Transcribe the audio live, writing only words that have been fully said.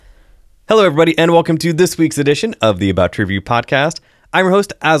Hello, everybody, and welcome to this week's edition of the About to Review podcast. I'm your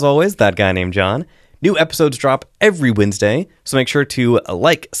host, as always, that guy named John. New episodes drop every Wednesday, so make sure to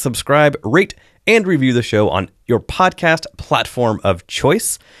like, subscribe, rate, and review the show on your podcast platform of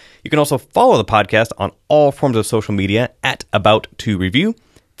choice. You can also follow the podcast on all forms of social media at About to Review,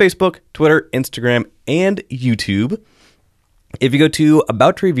 Facebook, Twitter, Instagram, and YouTube. If you go to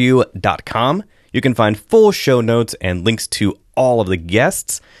abouttoreview.com, you can find full show notes and links to all of the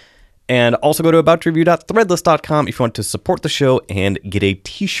guests. And also go to abouttoreview.threadless.com if you want to support the show and get a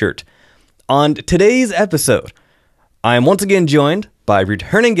t-shirt. On today's episode, I am once again joined by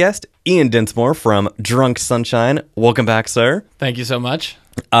returning guest Ian Dinsmore from Drunk Sunshine. Welcome back, sir. Thank you so much.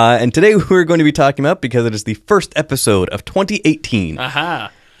 And today we're going to be talking about, because it is the first episode of 2018.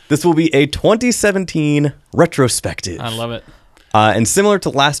 Aha. This will be a 2017 retrospective. I love it. And similar to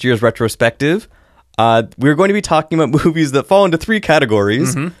last year's retrospective, we're going to be talking about movies that fall into three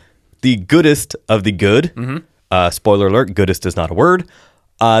categories. Mm-hmm. The goodest of the good. Mm-hmm. Spoiler alert, goodest is not a word.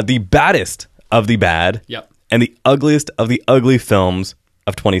 The baddest of the bad. Yep. And the ugliest of the ugly films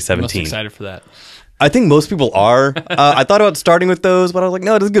of 2017. I'm most excited for that. I think most people are. I thought about starting with those, but I was like,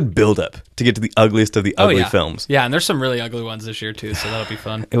 no, it is a good build-up to get to the ugliest of the ugly films. Yeah, and there's some really ugly ones this year, too, so that'll be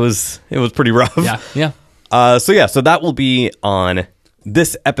fun. It was pretty rough. Yeah. So that will be on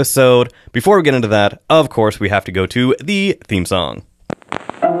this episode. Before we get into that, of course, we have to go to the theme song.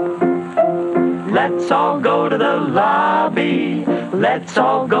 Let's all go to the lobby. Let's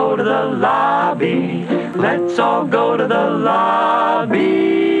all go to the lobby. Let's all go to the lobby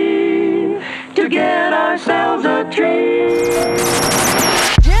to get ourselves a treat.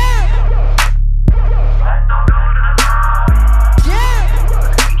 Yeah! Let's all go to the lobby. Yeah!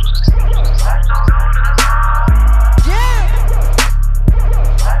 Let's all go to the lobby. Yeah!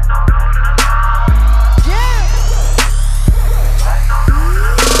 Let's all go to the lobby. Yeah! Let's all go to the lobby.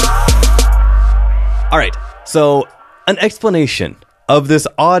 All right, so an explanation of this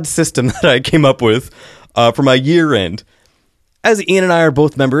odd system that I came up with for my year end. As Ian and I are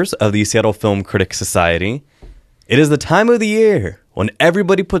both members of the Seattle Film Critics Society, it is the time of the year when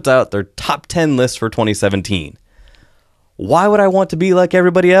everybody puts out their top 10 lists for 2017. Why would I want to be like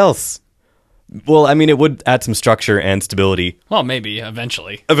everybody else? Well, I mean, it would add some structure and stability. Well, maybe,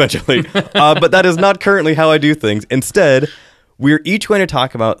 eventually. But that is not currently how I do things. Instead, we're each going to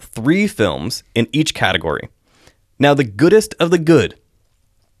talk about 3 films in each category. Now, the goodest of the good,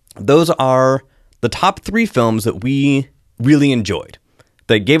 those are the top 3 films that we really enjoyed,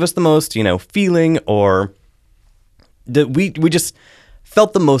 that gave us the most, feeling, or that we just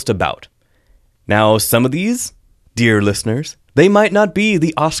felt the most about. Now, some of these, dear listeners, they might not be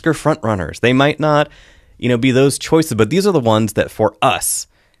the Oscar frontrunners. They might not, be those choices, but these are the ones that for us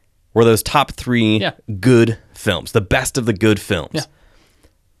were those top 3 good films, the best of the good films. Yeah.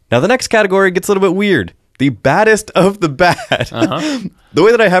 Now, the next category gets a little bit weird. The baddest of the bad. Uh-huh. The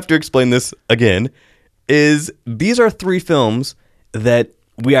way that I have to explain this again is these are 3 films that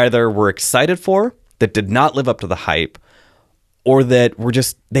we either were excited for, that did not live up to the hype, or that were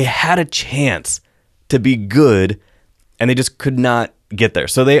they had a chance to be good, and they just could not get there.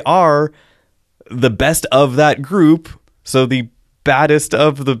 So they are the best of that group, so the baddest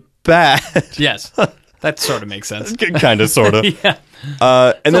of the bad. Yes, that sort of makes sense. Kind of, sort of. Yeah.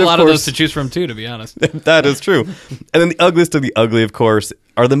 And then, a lot of those to choose from, too, to be honest. That is true. And then the ugliest of the ugly, of course,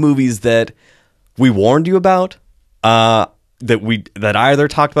 are the movies that we warned you about, that I either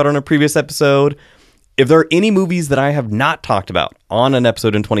talked about on a previous episode. If there are any movies that I have not talked about on an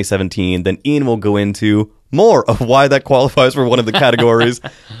episode in 2017, then Ian will go into more of why that qualifies for one of the categories.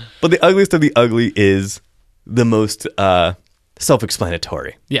 But the ugliest of the ugly is the most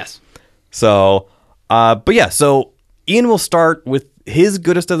self-explanatory. Yes. So, so Ian will start with his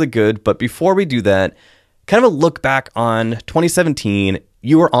goodest of the good, but before we do that, kind of a look back on 2017.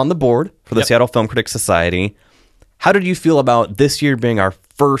 You were on the board for the Seattle Film Critics Society. How did you feel about this year being our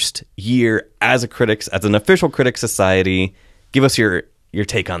first year as an official critics society? Give us your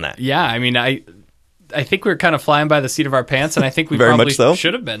take on that. Yeah, I mean, I think we were kind of flying by the seat of our pants, and I think we Very probably much so.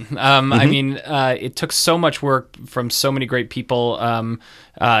 should have been. I mean, it took so much work from so many great people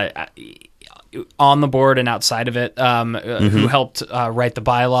on the board and outside of it, who helped write the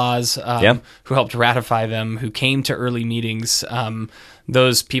bylaws, who helped ratify them, who came to early meetings.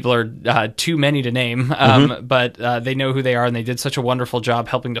 Those people are too many to name, but they know who they are, and they did such a wonderful job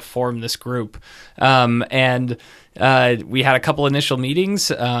helping to form this group. And we had a couple initial meetings.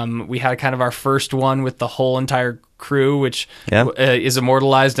 We had kind of our first one with the whole entire crew, which is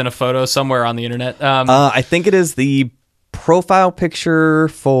immortalized in a photo somewhere on the internet. I think it is the profile picture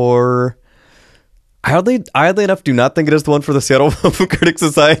for oddly enough, do not think it is the one for the Seattle Film Critics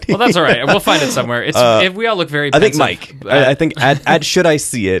Society. Well, that's all right. We'll find it somewhere. It's if we all look very I think pensive. Mike. I think at Should I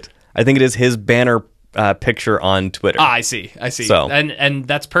See It, I think it is his banner picture on Twitter. I see. So- And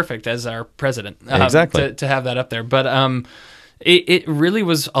that's perfect as our president. Exactly. To have that up there. But it really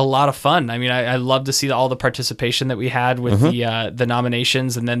was a lot of fun. I mean, I love to see all the participation that we had with the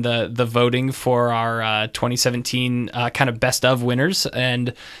nominations and then the voting for our 2017 kind of best of winners,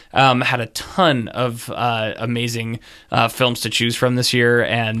 and had a ton of amazing films to choose from this year.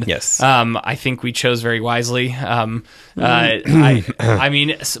 And Yes. I think we chose very wisely. I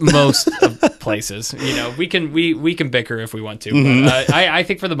mean, most of places, we can bicker if we want to. But, I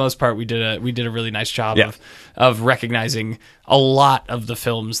think for the most part, we did a really nice job of recognizing a lot of the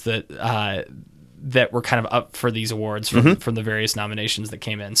films that were kind of up for these awards from the various nominations that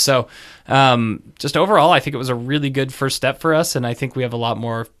came in. So just overall, I think it was a really good first step for us, and I think we have a lot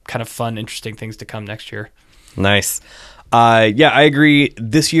more kind of fun, interesting things to come next year. Nice. Yeah, I agree.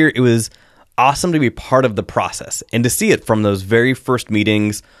 This year, it was awesome to be part of the process and to see it from those very first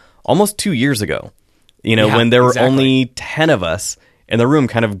meetings almost 2 years ago. When there were only 10 of us in the room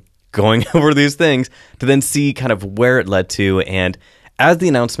kind of going over these things, to then see kind of where it led to. And as the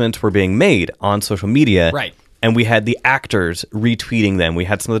announcements were being made on social media, right, and we had the actors retweeting them, we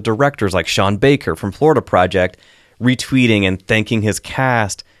had some of the directors like Sean Baker from Florida Project retweeting and thanking his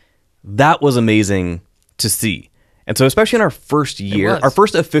cast. That was amazing to see. And so especially in our first year, our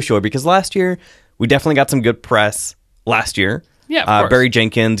first official year, because last year we definitely got some good press last year. Yeah, of course. Barry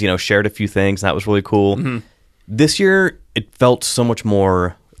Jenkins, shared a few things, and that was really cool. This year, it felt so much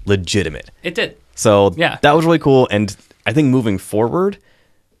more legitimate. It did. So yeah, that was really cool. And I think moving forward,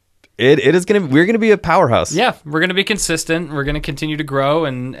 we're gonna be a powerhouse. Yeah, we're gonna be consistent. We're gonna continue to grow,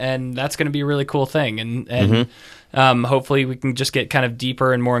 and that's gonna be a really cool thing. And hopefully we can just get kind of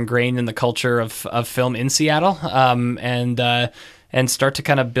deeper and more ingrained in the culture of film in Seattle, and start to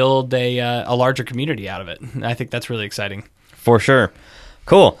kind of build a larger community out of it. I think that's really exciting. For sure.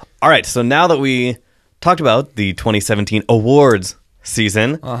 Cool. All right. So now that we talked about the 2017 awards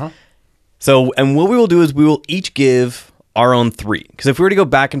season, so, and what we will do is we will each give our own 3. Because if we were to go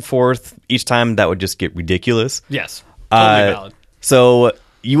back and forth each time, that would just get ridiculous. Yes. Totally valid. So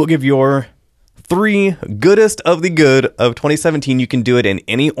you will give your 3 goodest of the good of 2017. You can do it in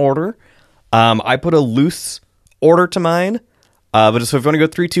any order. I put a loose order to mine. But so if you want to go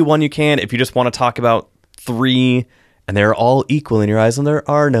 3, 2, 1, you can. If you just want to talk about 3 and they're all equal in your eyes and there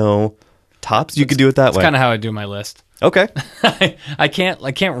are no tops, you could do it that way. That's kind of how I do my list. Okay. I can't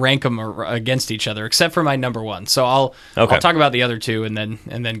rank them against each other except for my number 1. So I'll talk about the other 2 and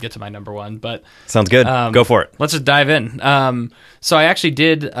then get to my number 1. But sounds good. Go for it. Let's just dive in. So I actually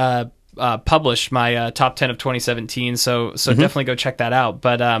did publish my top 10 of 2017. So definitely go check that out.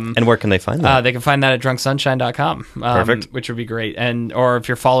 But and where can they find that? They can find that at drunksunshine.com. Perfect. Which would be great. Or if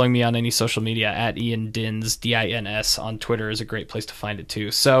you're following me on any social media, at Ian Dins, DINS on Twitter is a great place to find it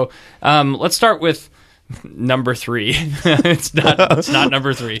too. So let's start with number 3. It's not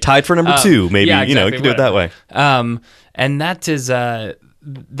number 3. Tied for number 2, maybe. Yeah, exactly, you can do it that way. And that is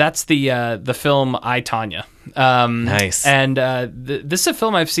that's the film I, Tonya. Nice. And this is a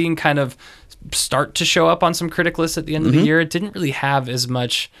film I've seen kind of start to show up on some critic lists at the end of the year. It didn't really have as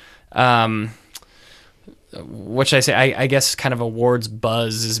much what should I say? I guess kind of awards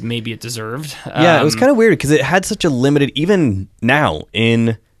buzz as maybe it deserved. Yeah, it was kind of weird because it had such a limited, even now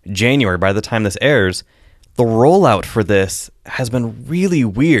in January, by the time this airs, the rollout for this has been really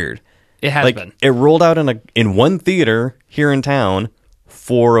weird. It has been. It rolled out in one theater here in town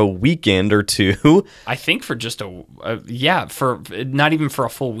for a weekend or 2. I think for just for not even for a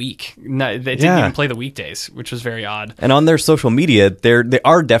full week. No, they didn't even play the weekdays, which was very odd. And on their social media, they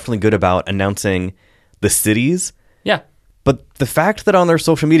are definitely good about announcing the cities. Yeah. But the fact that on their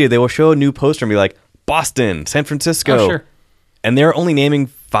social media, they will show a new poster and be like, Boston, San Francisco. Oh, sure. And they're only naming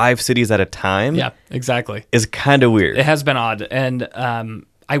 5 cities at a time. Yeah, exactly. Is kind of weird. It has been odd. And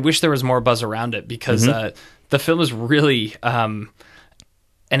I wish there was more buzz around it because the film is really an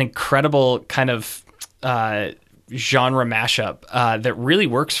incredible kind of genre mashup that really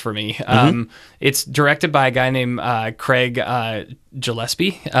works for me. It's directed by a guy named Craig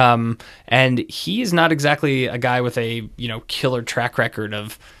Gillespie, and he is not exactly a guy with a killer track record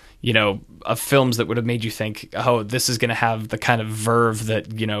of films that would have made you think, oh, this is going to have the kind of verve that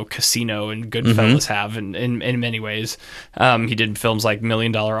Casino and Goodfellas have in many ways. He did films like $1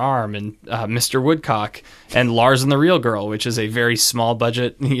 Million Arm and Mr. Woodcock and Lars and the Real Girl, which is a very small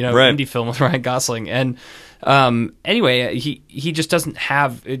budget indie film with Ryan Gosling. And Anyway, he just doesn't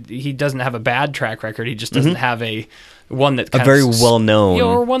have a bad track record. He just doesn't have one that kind very well known,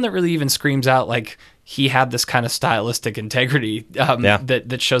 or one that really even screams out like he had this kind of stylistic integrity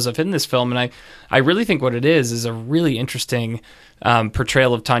that shows up in this film. And I really think what it is a really interesting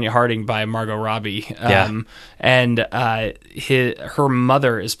portrayal of Tonya Harding by Margot Robbie. And her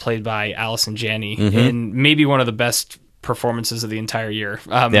mother is played by Allison Janney in maybe one of the best performances of the entire year.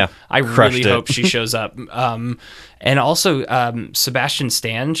 I really hope she shows up. And also Sebastian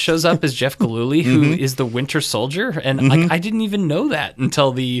Stan shows up as Jeff Gillooly, who is the Winter Soldier. And like I didn't even know that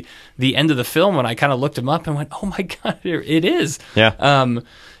until the end of the film when I kind of looked him up and went, oh my God, it is. Yeah.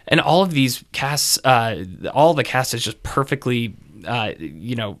 And all of these casts, all the cast is just perfectly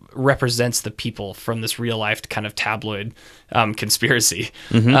represents the people from this real life kind of tabloid conspiracy.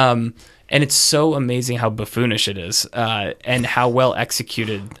 And it's so amazing how buffoonish it is, and how well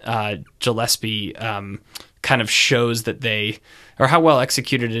executed Gillespie kind of shows that or how well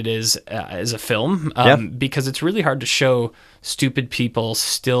executed it is as a film, because it's really hard to show stupid people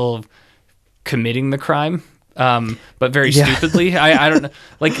still committing the crime, but very stupidly. I don't know,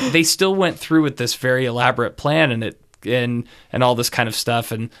 like they still went through with this very elaborate plan, and all this kind of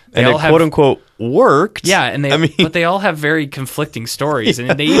stuff, and it quote unquote worked. Yeah, and but they all have very conflicting stories,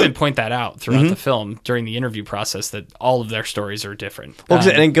 and they even point that out throughout the film during the interview process that all of their stories are different. Well,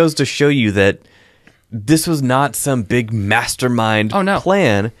 and it goes to show you that this was not some big mastermind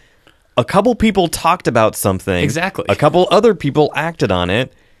plan. A couple people talked about something. Exactly. A couple other people acted on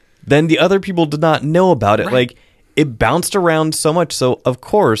it. Then the other people did not know about it. Right. Like it bounced around so much. So of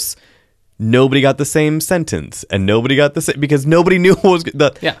course, nobody got the same sentence, and nobody got the same because nobody knew what was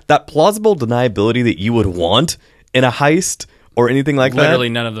that plausible deniability that you would want in a heist or anything like that. Literally,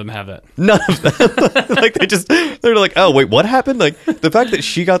 none of them have that. None of them. Like they're like, oh wait, what happened? Like the fact that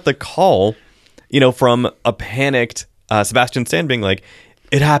she got the call, from a panicked Sebastian Stan being like,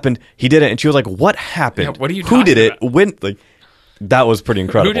 it happened, he did it, and she was like, what happened? Yeah, what are you? Who did it? About? When? Like. That was pretty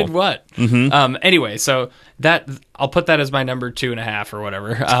incredible. Who did what? Anyway, so that I'll put that as my number 2.5 or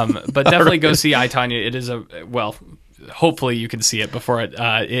whatever. But definitely go see I, Tonya. It is hopefully you can see it before it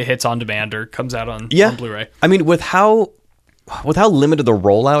hits on demand or comes out on Blu-ray. I mean, with how limited the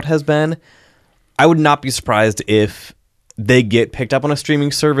rollout has been, I would not be surprised if they get picked up on a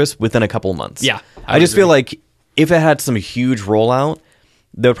streaming service within a couple of months. Yeah, I just feel like if it had some huge rollout,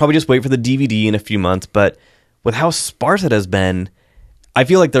 they would probably just wait for the DVD in a few months, but with how sparse it has been, I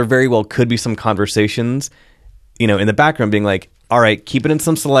feel like there very well could be some conversations, in the background being like, all right, keep it in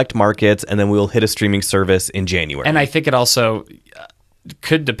some select markets, and then we'll hit a streaming service in January. And I think it also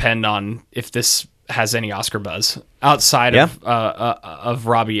could depend on if this has any Oscar buzz outside of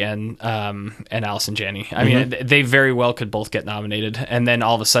Robbie and Allison Janney. I mean, they very well could both get nominated, and then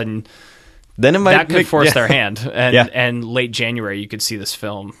all of a sudden, then it might that could force their hand. And late January, you could see this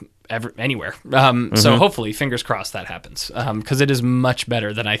film anywhere. So hopefully, fingers crossed, that happens, because it is much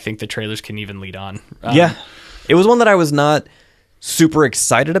better than I think the trailers can even lead on. It was one that I was not super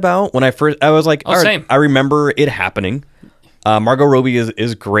excited about when I was like, all right, same. I remember it happening. Margot Robbie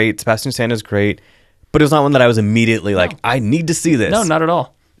is great. Sebastian Stan is great, but it was not one that I was immediately like, I need to see this. No, not at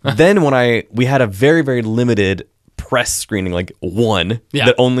all. Then when we had a very, very limited press screening, like one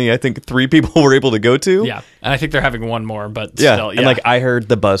that only I think 3 people were able to go to. Yeah, and I think they're having one more, but still, and like I heard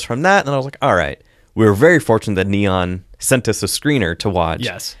the buzz from that, and I was like, all right, we were very fortunate that Neon sent us a screener to watch.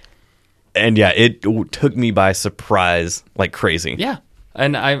 Yes, and it took me by surprise like crazy. Yeah,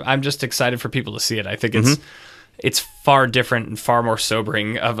 and I'm just excited for people to see it. I think it's far different and far more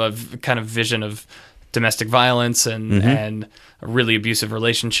sobering of a kind of vision of domestic violence and really abusive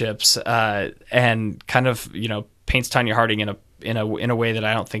relationships, and kind of paints Tonya Harding in a way that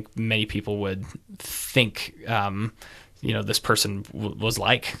I don't think many people would think this person was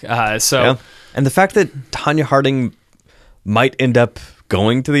like. And the fact that Tonya Harding might end up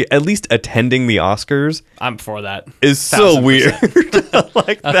going to at least attending the Oscars, I'm for that. Is so weird.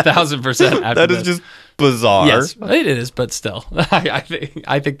 Like that. 1,000%. That is just bizarre. Yes, it is, but still, I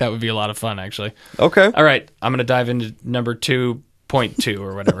think that would be a lot of fun, actually. Okay. All right, I'm going to dive into number 2.2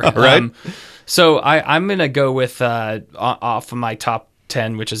 or whatever. All right. So I'm going to go with off of my top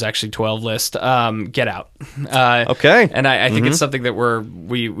 10, which is actually 12 list, Get Out. Okay. And I think it's something that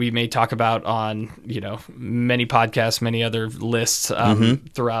we may talk about on, many podcasts, many other lists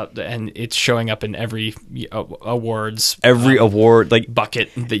throughout, and it's showing up in every awards. Every award, like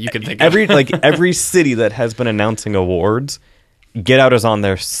bucket that you can think of. Every city that has been announcing awards, Get Out is on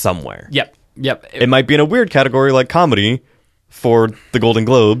there somewhere. Yep. It might be in a weird category like comedy for the Golden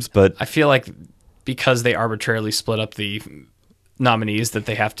Globes, but I feel like because they arbitrarily split up the nominees that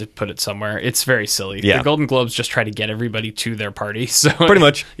they have to put it somewhere. It's very silly. Yeah. The Golden Globes just try to get everybody to their party. So Pretty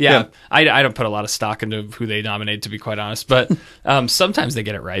much. yeah. Yeah. I don't put a lot of stock into who they nominate, to be quite honest, but sometimes they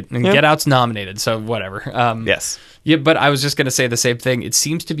get it right. And Get Out's nominated, so whatever. Yes. Yeah, but I was just going to say the same thing. It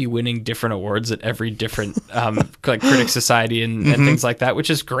seems to be winning different awards at every different like Critics Society and things like that, which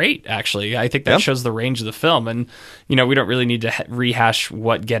is great, actually. I think that shows the range of the film. And, we don't really need to rehash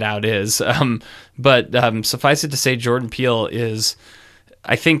what Get Out is. But suffice it to say, Jordan Peele is...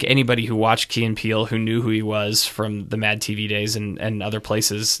 I think anybody who watched Key and Peele, who knew who he was from the Mad TV days and other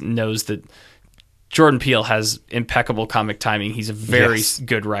places, knows that Jordan Peele has impeccable comic timing. He's a very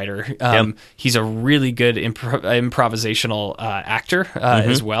good writer. He's a really good improvisational actor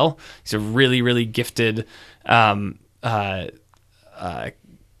as well. He's a really, really gifted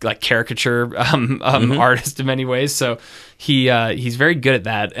like caricature artist in many ways. So he's very good at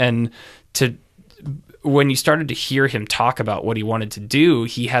that. And when you started to hear him talk about what he wanted to do,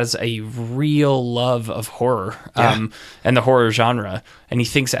 he has a real love of horror and the horror genre. And he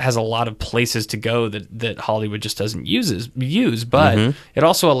thinks it has a lot of places to go that Hollywood just doesn't use. But it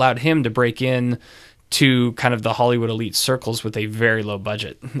also allowed him to break in to kind of the Hollywood elite circles with a very low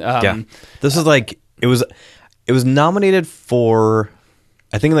budget. This is like, it was nominated for,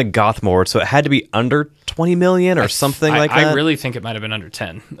 I think, the Gotham Award, so it had to be under 20 million or something like that. I really think it might have been under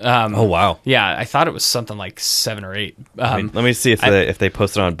 10. Oh, wow. Yeah, I thought it was something like 7 or 8. Let me see if they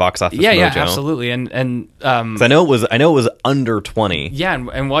posted on Box Office Mojo. Yeah, absolutely. And 'cause I know it was under 20. Yeah,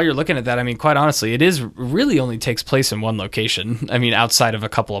 and while you're looking at that, I mean, quite honestly, it is really only takes place in one location. I mean, outside of a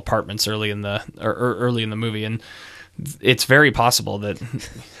couple apartments early in the movie, and it's very possible that.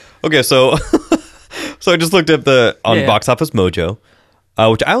 Okay, so I just looked up Box Office Mojo.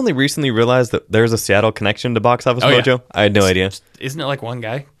 Which I only recently realized that there's a Seattle connection to Box Office Mojo. Yeah. I had no idea. Isn't it like one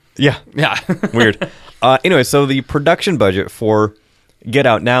guy? Yeah. Yeah. Weird. Anyway, so the production budget for Get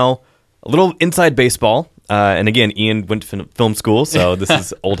Out, now a little inside baseball. And again, Ian went to film school, so this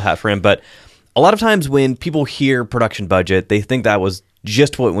is old hat for him. But a lot of times when people hear production budget, they think that was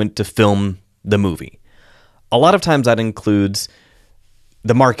just what went to film the movie. A lot of times that includes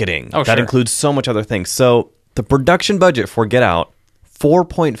the marketing. Oh, that sure. includes so much other things. So the production budget for Get Out,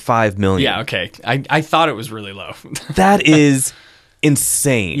 $4.5 million. Yeah, okay. I thought it was really low. That is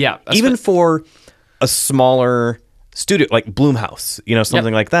insane. Yeah. Even for a smaller studio like Blumhouse,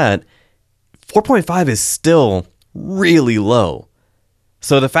 something like that, 4.5 is still really low.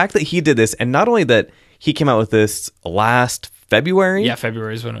 So the fact that he did this, and not only that he came out with this last February. Yeah,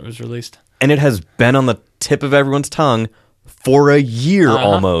 February is when it was released. And it has been on the tip of everyone's tongue for a year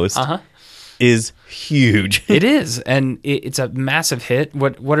almost. Is huge. It is, and it's a massive hit.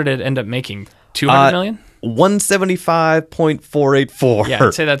 What did it end up making? 200 million? 175.484. Yeah,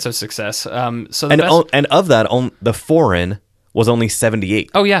 I'd say that's a success. So and of that, the foreign was only 78.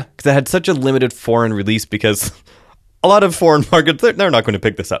 Oh yeah, because it had such a limited foreign release because a lot of foreign markets they're not going to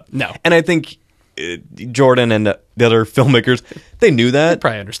pick this up. No, and I think Jordan and the other filmmakers, they knew that. They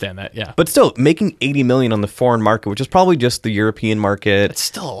probably understand that, yeah. But still, making 80 million on the foreign market, which is probably just the European market. It's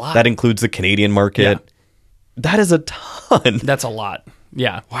still a lot. That includes the Canadian market. Yeah. That is a ton. That's a lot.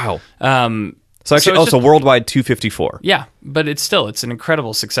 Yeah. Wow. So actually, also worldwide 254. Yeah, but it's an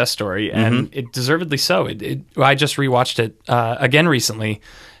incredible success story, and it deservedly so. I just rewatched it again recently.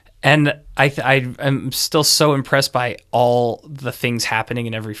 And I'm still so impressed by all the things happening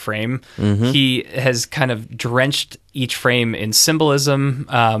in every frame. He has kind of drenched each frame in symbolism.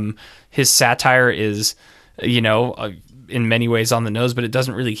 His satire is, in many ways on the nose, but it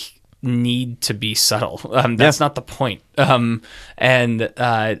doesn't really need to be subtle. That's not the point. And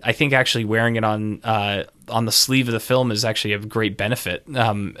I think actually wearing it on the sleeve of the film is actually a great benefit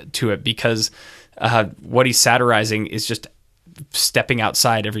to it, because what he's satirizing is just stepping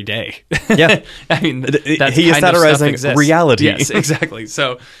outside every day. Yeah. I mean, that's he is satirizing reality. Yes, exactly.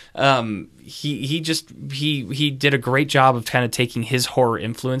 So he did a great job of kind of taking his horror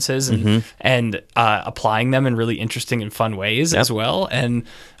influences and applying them in really interesting and fun ways as well. And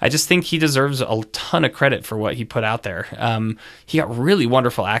I just think he deserves a ton of credit for what he put out there. He got really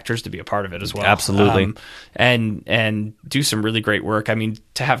wonderful actors to be a part of it as well. Absolutely. And do some really great work. I mean,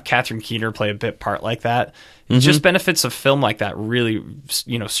 to have Catherine Keener play a bit part like that, just benefits a film like that really,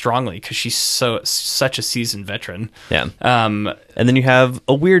 strongly, because she's such a seasoned veteran. Yeah. And then you have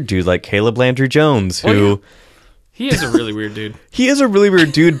a weird dude like Caleb Landry Jones, who he is a really weird dude. He is a really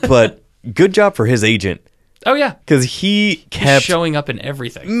weird dude, but good job for his agent. Oh yeah, because he's showing up in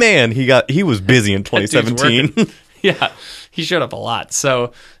everything. Man, he was busy in 2017. Yeah, he showed up a lot.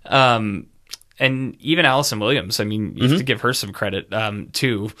 So, and even Allison Williams. I mean, you have to give her some credit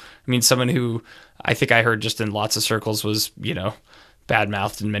too. I mean, someone who I think I heard just in lots of circles was,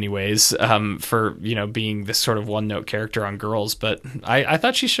 bad-mouthed in many ways for being this sort of one-note character on Girls, but I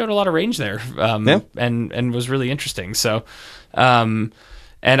thought she showed a lot of range there, and was really interesting. So, and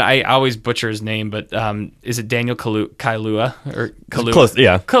I always butcher his name, but is it Daniel Kaluuya or Kaluuya? Close,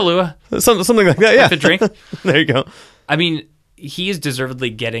 yeah. Kaluuya, Something like that. Yeah, the drink. There you go. I mean, he is deservedly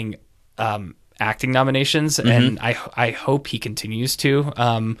getting acting nominations, and I hope he continues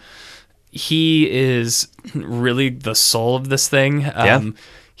to. He is really the soul of this thing.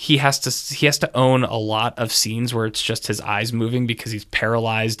 He has to own a lot of scenes where it's just his eyes moving because he's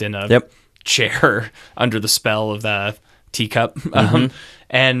paralyzed in a chair under the spell of the teacup.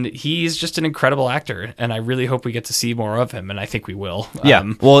 And he's just an incredible actor, and I really hope we get to see more of him, and I think we will.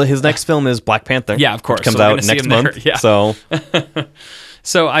 Well, his next film is Black Panther. Yeah, of course. Which comes out next month. Yeah. So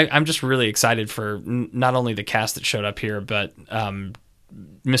So I'm just really excited for not only the cast that showed up here, but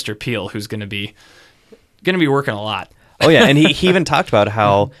Mr. Peel, who's going to be working a lot. Oh yeah, and he even talked about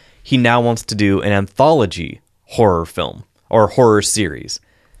how he now wants to do an anthology horror film or horror series.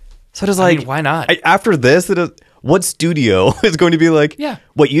 So it is like, why not? After this, what studio is going to be like,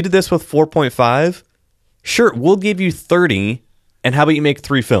 what, you did this with 4.5? Sure, we'll give you 30, and how about you make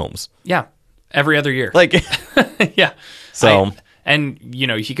 3 films? Yeah, every other year. Like, yeah. So... And,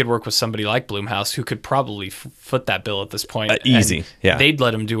 he could work with somebody like Blumhouse who could probably foot that bill at this point. Easy, yeah. They'd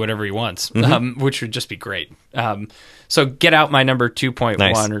let him do whatever he wants, which would just be great. So get out my number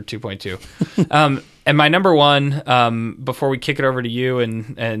 2.1 or 2.2. And my number 1, before we kick it over to you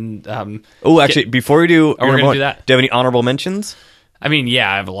and actually, before we do... we're going to do that. Do you have any honorable mentions? I mean,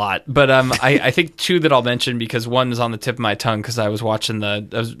 yeah, I have a lot, but I think 2 that I'll mention because one is on the tip of my tongue because I was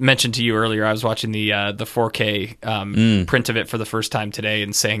mentioned to you earlier. I was watching the 4K print of it for the first time today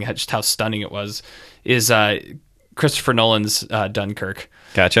and saying just how stunning it was. Is Christopher Nolan's Dunkirk?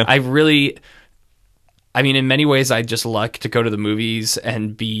 Gotcha. I mean, in many ways, I just like to go to the movies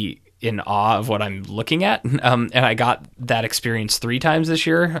and be in awe of what I'm looking at, and I got that experience 3 times this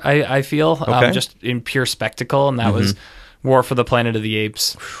year. I feel just in pure spectacle, and that was War for the Planet of the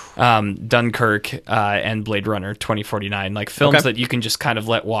Apes, Dunkirk, and Blade Runner 2049, like films that you can just kind of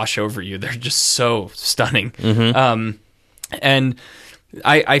let wash over you. They're just so stunning. And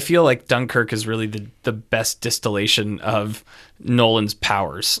I feel like Dunkirk is really the best distillation of Nolan's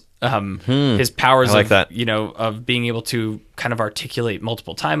powers. His powers of being able to kind of articulate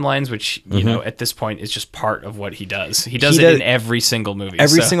multiple timelines, which, at this point is just part of what he does. He does it in every single movie.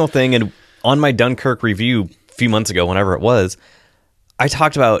 Every single thing. And on my Dunkirk review few months ago, whenever it was, I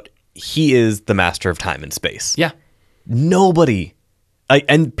talked about he is the master of time and space. Yeah. Nobody,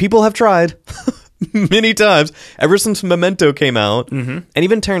 and people have tried many times ever since Memento came out, and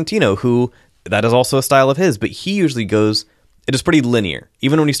even Tarantino, who that is also a style of his, but he usually goes, it is pretty linear.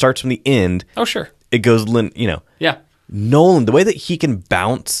 Even when he starts from the end, oh sure, it goes Yeah. Nolan, the way that he can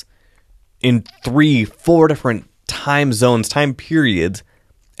bounce in 3-4 different time zones, time periods,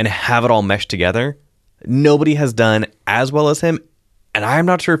 and have it all meshed together, nobody has done as well as him, and I'm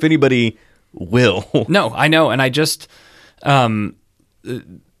not sure if anybody will. No, I know, and I just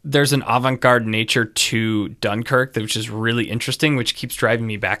there's an avant-garde nature to Dunkirk which is really interesting, which keeps driving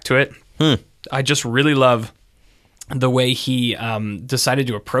me back to it. I just really love the way he decided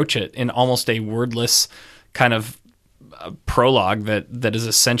to approach it in almost a wordless kind of prologue that is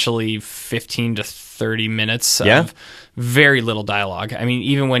essentially 15 to 30 minutes of very little dialogue. I mean,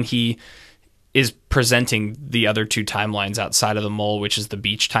 even when he is presenting the other 2 timelines outside of the mole, which is the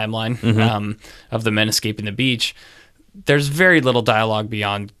beach timeline of the men escaping the beach, there's very little dialogue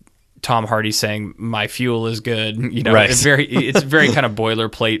beyond Tom Hardy saying, "My fuel is good." It's very kind of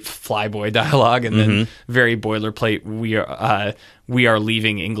boilerplate flyboy dialogue, and then very boilerplate, we are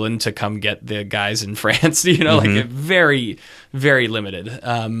leaving England to come get the guys in France. Like very, very limited.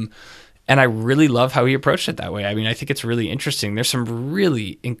 And I really love how he approached it that way. I mean, I think it's really interesting. There's some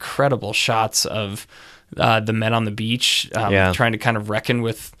really incredible shots of the men on the beach trying to kind of reckon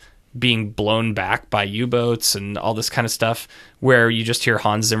with being blown back by U-boats and all this kind of stuff, where you just hear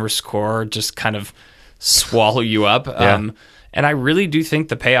Hans Zimmer's score just kind of swallow you up. And I really do think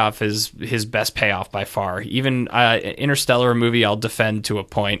the payoff is his best payoff by far. Even Interstellar, a movie I'll defend to a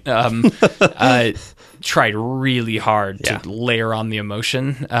point, tried really hard to layer on the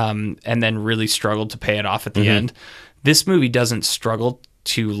emotion, and then really struggled to pay it off at the end. This movie doesn't struggle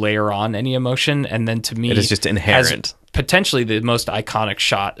to layer on any emotion, and then to me, it is just inherent. potentially the most iconic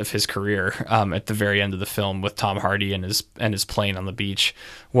shot of his career at the very end of the film with Tom Hardy and his plane on the beach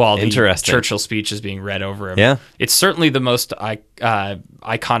while the Churchill speech is being read over him. Yeah. It's certainly the most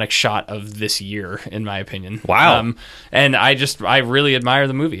iconic shot of this year, in my opinion. Wow. And I really admire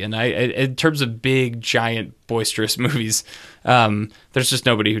the movie. And in terms of big, giant, boisterous movies, there's just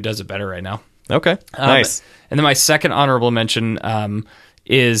nobody who does it better right now. Okay. Nice. And then my second honorable mention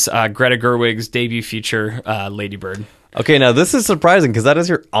is Greta Gerwig's debut feature, Lady Bird. Okay, now this is surprising because that is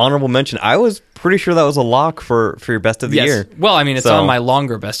your honorable mention. I was pretty sure that was a lock for your best of the year. Well, I mean, it's on my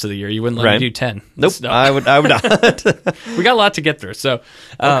longer best of the year. You wouldn't let me do 10. Nope, no. I would not. We got a lot to get through. So,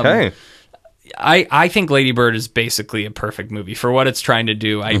 okay. I think Lady Bird is basically a perfect movie for what it's trying to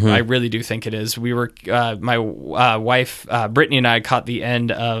do. I really do think it is. We were my wife Brittany and I caught the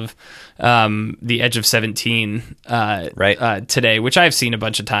end of The Edge of 17 today, which I've seen a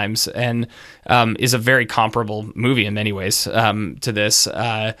bunch of times, and is a very comparable movie in many ways to this.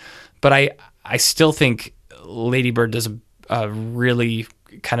 But I still think Lady Bird does a really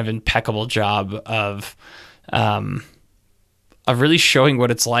kind of impeccable job of really showing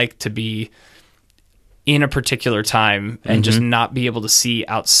what it's like to be in a particular time and just not be able to see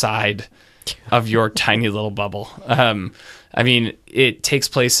outside of your tiny little bubble. I mean, it takes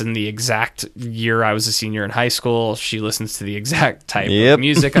place in the exact year I was a senior in high school. She listens to the exact type of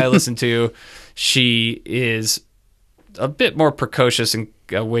music I listen to. She is a bit more precocious and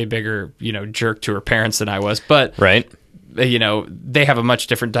a way bigger, jerk to her parents than I was, but they have a much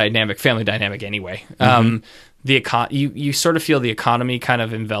different family dynamic anyway. You sort of feel the economy kind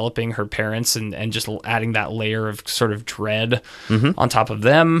of enveloping her parents and just adding that layer of sort of dread on top of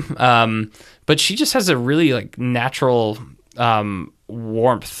them. But she just has a really natural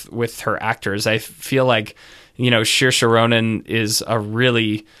warmth with her actors. I feel like, Saoirse Ronan is a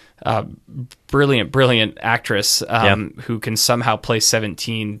really brilliant actress who can somehow play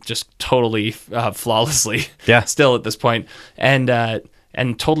 17 just totally flawlessly still at this point.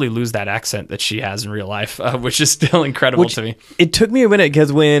 And totally lose that accent that she has in real life, which is still incredible to me. It took me a minute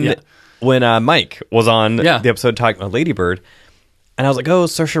because when Mike was on the episode talking about Lady Bird, and I was like, oh,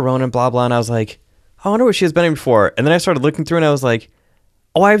 Saoirse Ronan, blah, blah. And I was like, I wonder what she has been in before. And then I started looking through and I was like,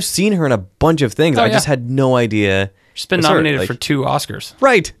 oh, I've seen her in a bunch of things. I just had no idea. She's been nominated for 2 Oscars.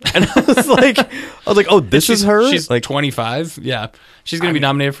 Right. And I was like, oh, this is her? She's 25. Yeah. She's going to be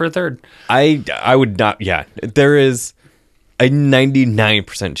nominated for a 3rd. I would not. Yeah. There is a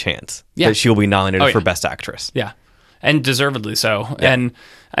 99% chance that she'll be nominated for Best Actress. Yeah. And deservedly so. Yeah. And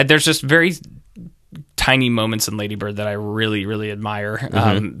there's just very tiny moments in Lady Bird that I really, really admire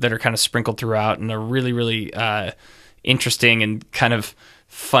that are kind of sprinkled throughout and a really, really interesting and kind of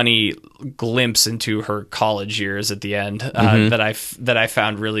funny glimpse into her college years at the end that I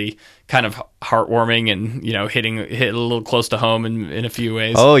found really kind of heartwarming and hit a little close to home in a few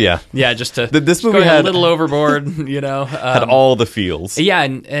ways. Oh yeah, just to this movie had a little overboard. Had all the feels. Yeah,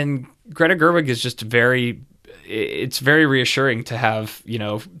 and Greta Gerwig is just it's very reassuring to have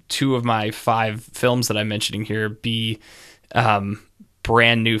 2 of my 5 films that I'm mentioning here be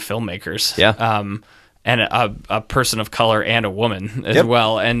brand new filmmakers. Yeah. And a person of color and a woman as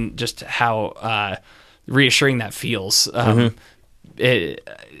well, and just how reassuring that feels.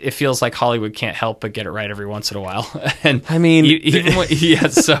 It feels like Hollywood can't help but get it right every once in a while. And I mean,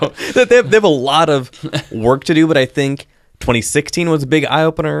 so they have a lot of work to do, but I think 2016 was a big eye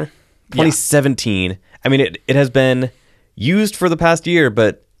opener. 2017, I mean, it has been used for the past year,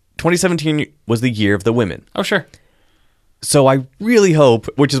 but 2017 was the year of the women. Oh, sure. So I really hope,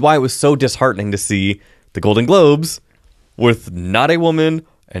 which is why it was so disheartening to see the Golden Globes with not a woman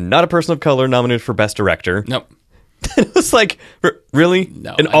and not a person of color nominated for Best Director. Nope. It was like, really?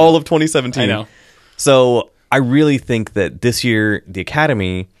 No, in all of 2017? I know. So I really think that this year, the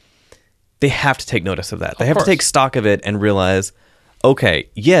Academy, they have to take notice of that. They have to take stock of it and realize, okay,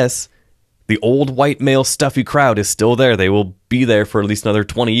 yes, the old white male stuffy crowd is still there. They will be there for at least another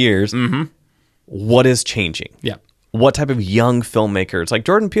 20 years. Mm-hmm. What is changing? Yeah. What type of young filmmaker? It's like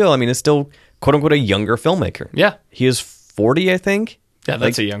Jordan Peele, I mean, is still, quote unquote, a younger filmmaker. Yeah. He is 40, I think. Yeah,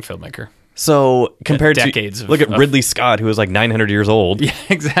 that's a young filmmaker. So compared to decades look at Ridley Scott, who is like 900 years old. Yeah,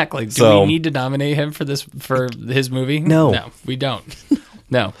 exactly. Do we need to nominate him for his movie? No, we don't.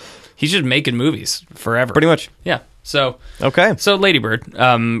 No, he's just making movies forever. Pretty much. Yeah. So okay. So Lady Bird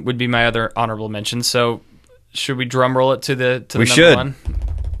would be my other honorable mention. So should we drum roll it to the number 1?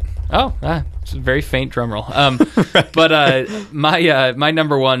 Oh, it's a very faint drum roll. Right. But my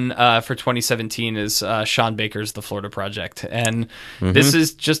number 1 for 2017 is Sean Baker's The Florida Project, and this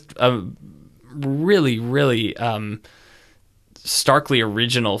is just a really, really starkly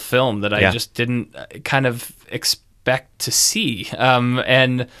original film that I just didn't kind of expect to see.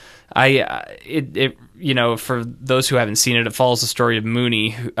 And it for those who haven't seen it, it follows the story of Mooney,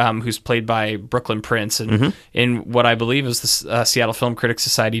 who's played by Brooklyn Prince, and in what I believe is the Seattle Film Critics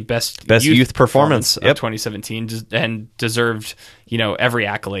Society best youth performance of 2017, and deserved every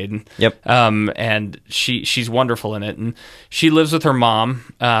accolade. Yep. And she's wonderful in it, and she lives with her mom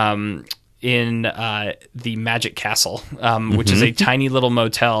in the Magic Castle, which is a tiny little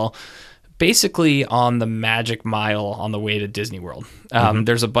motel, basically on the Magic Mile on the way to Disney World.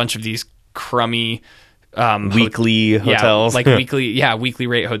 There's a bunch of these crummy weekly hotels, weekly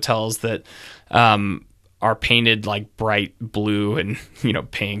rate hotels that are painted like bright blue and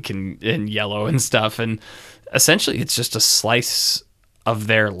pink and yellow and stuff, and essentially it's just a slice of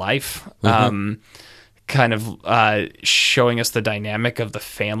their life. Kind of showing us the dynamic of the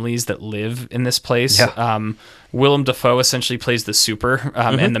families that live in this place. Willem Dafoe essentially plays the super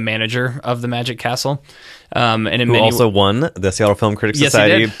and the manager of the Magic Castle. And who also won the Seattle Film Critics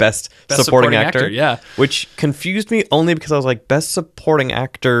Society Best Supporting Actor. Yeah. Which confused me only because I was like, Best Supporting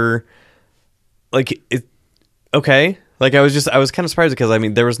Actor, okay. Like I was kind of surprised because, I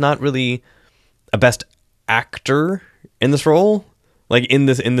mean, there was not really a Best Actor in this role. Like in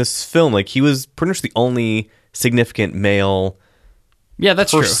this film, like he was pretty much the only significant male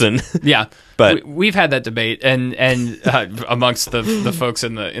that's person. True. Yeah, but we've had that debate and amongst the folks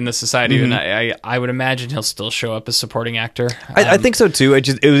in the society, and I would imagine he'll still show up as supporting actor. I think so too.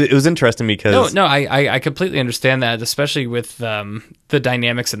 It was interesting because I completely understand that, especially with the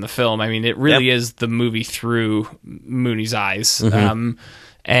dynamics in the film. I mean, it really is the movie through Mooney's eyes,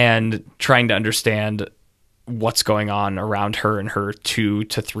 and trying to understand what's going on around her and her 2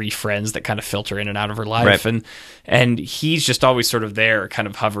 to 3 friends that kind of filter in and out of her life. Right. And he's just always sort of there, kind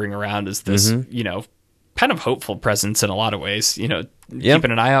of hovering around as this, kind of hopeful presence in a lot of ways,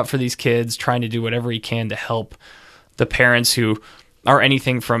 keeping an eye out for these kids, trying to do whatever he can to help the parents who are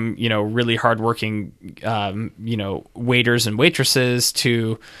anything from, really hardworking, waiters and waitresses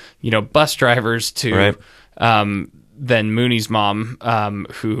to, bus drivers to, then Mooney's mom,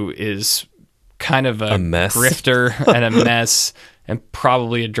 who is kind of a mess. grifter and a mess and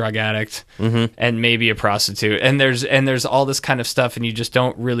probably a drug addict and maybe a prostitute. And there's all this kind of stuff, and you just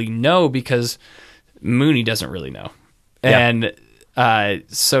don't really know because Mooney doesn't really know. Yeah. And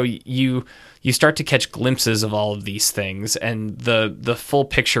so you start to catch glimpses of all of these things, and the full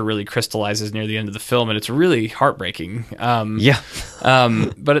picture really crystallizes near the end of the film, and it's really heartbreaking.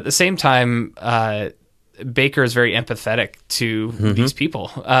 But at the same time, Baker is very empathetic to these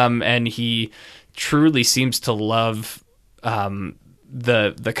people, and he truly seems to love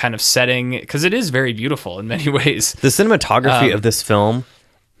the kind of setting, because it is very beautiful in many ways. The cinematography of this film,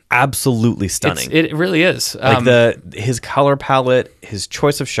 absolutely stunning. It really is. His color palette, his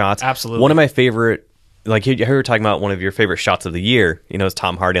choice of shots. Absolutely. One of my favorite, like you were talking about one of your favorite shots of the year, is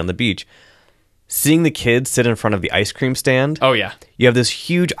Tom Hardy on the beach. Seeing the kids sit in front of the ice cream stand. Oh, yeah. You have this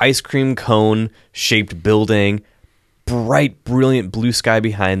huge ice cream cone-shaped building, bright, brilliant blue sky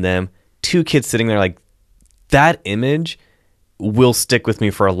behind them, 2 kids sitting there. Like, that image will stick with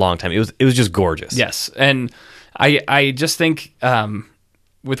me for a long time. It was just gorgeous. Yes, and I just think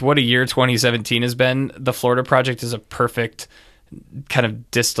with what a year 2017 has been, the Florida Project is a perfect kind of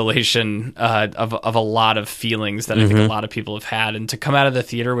distillation of a lot of feelings that I think a lot of people have had, and to come out of the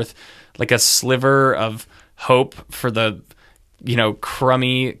theater with like a sliver of hope for the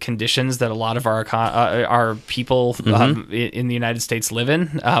crummy conditions that a lot of our people in the United States live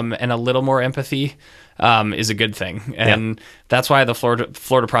in, and a little more empathy is a good thing. And that's why the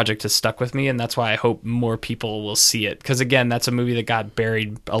Florida Project has stuck with me, and that's why I hope more people will see it, because again, that's a movie that got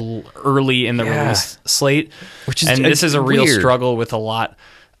buried early in the release slate, this is a real struggle with a lot.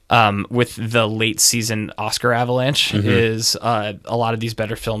 With the late season Oscar avalanche, is a lot of these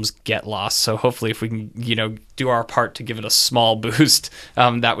better films get lost. So hopefully, if we can, do our part to give it a small boost,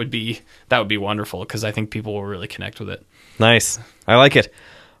 that would be wonderful, because I think people will really connect with it. Nice, I like it.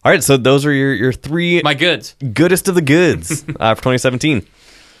 All right, so those are your 3 my goodest of the goods for 2017.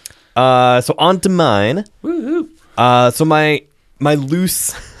 So on to mine. Woo-hoo. So my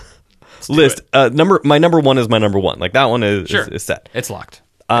loose list. My number 1 is my number 1. Like that one is set. It's locked.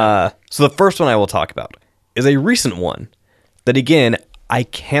 So the first one I will talk about is a recent one that, again, I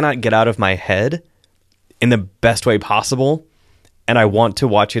cannot get out of my head in the best way possible, and I want to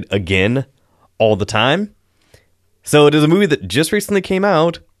watch it again all the time. So it is a movie that just recently came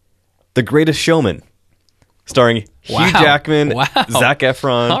out, The Greatest Showman, starring Hugh Jackman, Zac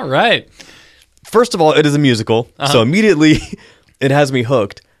Efron. All right. First of all, it is a musical, so immediately it has me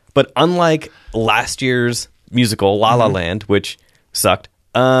hooked. But unlike last year's musical, La La Land, which sucked,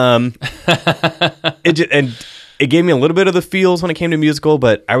 it's it gave me a little bit of the feels when it came to musical,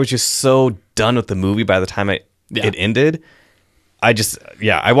 but I was just so done with the movie by the time it ended. I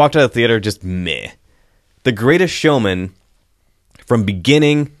walked out of the theater just meh. The Greatest Showman, from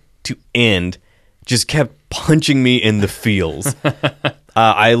beginning to end, just kept punching me in the feels.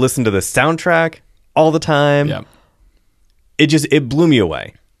 I listened to the soundtrack all the time. Yeah. It blew me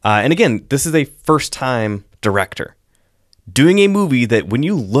away. And again, this is a first-time director doing a movie that, when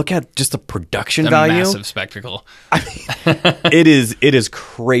you look at just the production value, massive spectacle. it is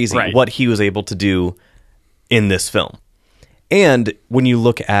crazy what he was able to do in this film. And when you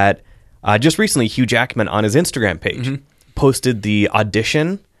look at just recently, Hugh Jackman on his Instagram page posted the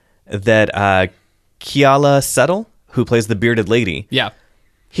audition that Keala Settle, who plays the bearded lady,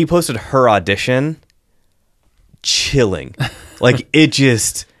 he posted her audition. Chilling. Like,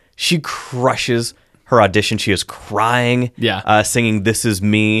 she crushes her audition. She is crying, singing "This Is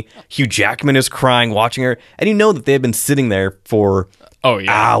Me." Hugh Jackman is crying watching her, and you know that they have been sitting there for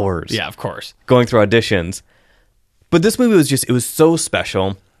hours, of course, going through auditions. But this movie was so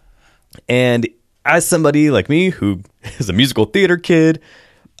special. And as somebody like me who is a musical theater kid,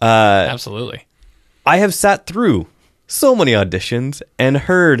 absolutely, I have sat through so many auditions and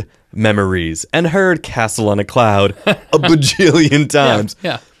heard Memories and heard Castle on a Cloud a bajillion times.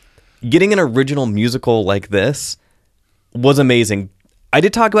 Getting an original musical like this was amazing. I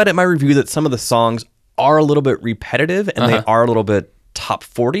did talk about it in my review that some of the songs are a little bit repetitive and they are a little bit top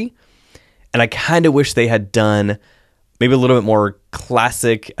 40. And I kind of wish they had done maybe a little bit more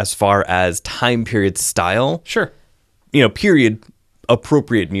classic as far as time period style. Sure. Period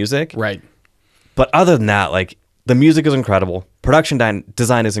appropriate music. Right. But other than that, like, the music is incredible. Production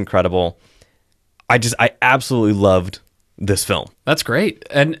design is incredible. I absolutely loved this film. That's great.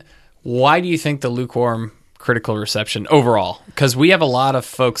 And why do you think the lukewarm critical reception overall? Because we have a lot of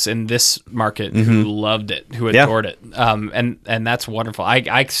folks in this market who loved it, who adored it, and that's wonderful.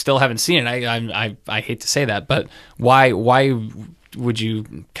 I still haven't seen it. I hate to say that, but why would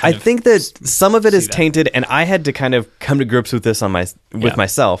you? I think that some of it is tainted, and I had to kind of come to grips with this with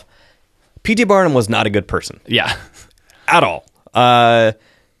myself. P.T. Barnum was not a good person. Yeah. At all. I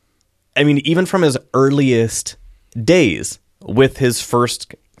mean, even from his earliest days with his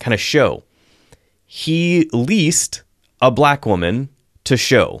first kind of show, he leased a black woman to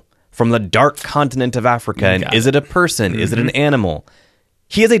show from the dark continent of Africa. And is it a person? Is it an animal?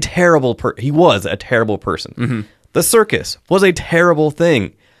 He is a terrible he was a terrible person. The circus was a terrible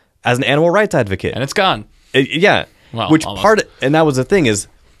thing as an animal rights advocate. And it's gone. Well, which almost. And that was the thing is,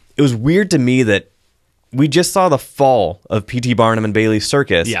 it was weird to me that we just saw the fall of P.T. Barnum and Bailey's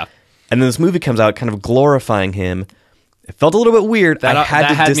circus. Yeah. And then this movie comes out kind of glorifying him. It felt a little bit weird. That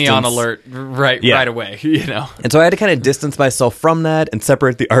had me on alert right away, And so I had to kind of distance myself from that and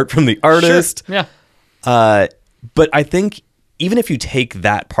separate the art from the artist. Sure. Yeah. But I think even if you take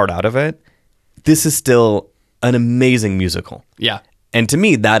that part out of it, this is still an amazing musical. Yeah. And to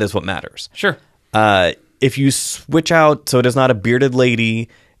me, that is what matters. Sure. If you switch out so it is not a bearded lady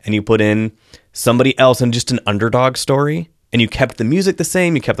and you put in somebody else and just an underdog story, and you kept the music the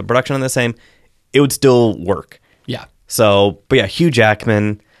same, you kept the production on the same, it would still work. Yeah. So, but yeah, Hugh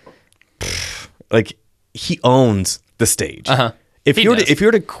Jackman, like, he owns the stage. If you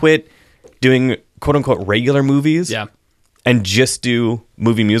were to quit doing quote unquote regular movies, and just do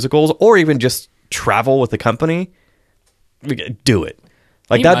movie musicals, or even just travel with the company, do it.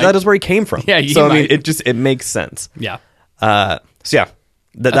 Like that is where he came from. Yeah. So I mean, it makes sense. Yeah. So yeah.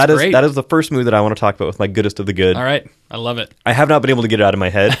 That is the first movie that I want to talk about with my goodest of the good. All right. I love it. I have not been able to get it out of my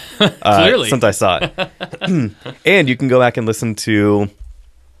head Clearly. since I saw it. And you can go back and listen to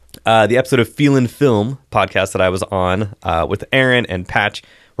the episode of Feelin' Film podcast that I was on with Aaron and Patch,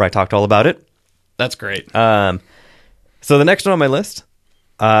 where I talked all about it. That's great. So the next one on my list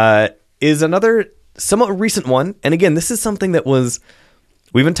is another somewhat recent one. And again, this is something that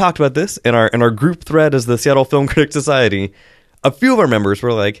we even talked about this in our group thread as the Seattle Film Critics Society. A few of our members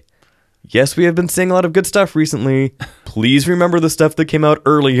were like, yes, we have been seeing a lot of good stuff recently. Please remember the stuff that came out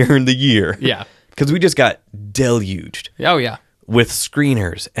earlier in the year. Yeah. Because we just got deluged. Oh, yeah. With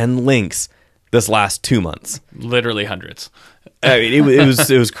screeners and links this last 2 months. Literally hundreds. I mean,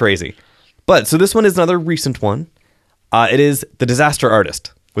 it was crazy. But so this one is another recent one. It is The Disaster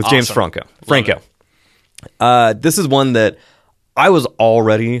Artist with James Franco. This is one that I was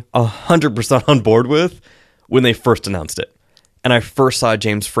already 100% on board with when they first announced it. And I first saw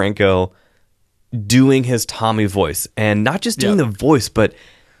James Franco doing his Tommy voice, and not just doing the voice, but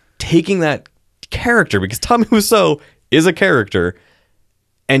taking that character, because Tommy Wiseau is a character,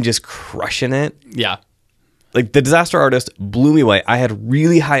 and just crushing it. Yeah. Like, The Disaster Artist blew me away. I had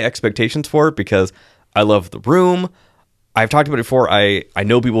really high expectations for it because I love The Room. I've talked about it before. I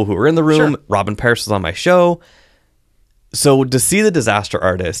know people who are in The Room. Sure. Robin Paris was on my show. So to see The Disaster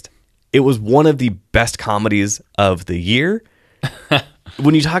Artist, it was one of the best comedies of the year.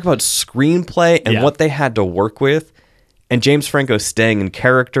 When you talk about screenplay and Yeah. what they had to work with, and James Franco staying in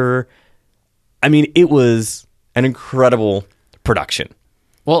character, I mean, it was an incredible production.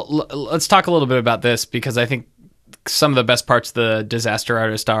 Well, let's talk a little bit about this, because I think some of the best parts of The Disaster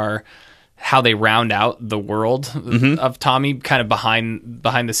Artist are how they round out the world of Tommy, kind of behind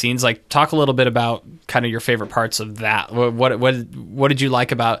the scenes. Like, talk a little bit about kind of your favorite parts of that. What did you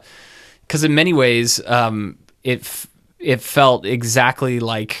like about? Because in many ways, it felt exactly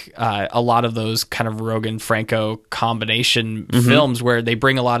like a lot of those kind of Rogen Franco combination films, where they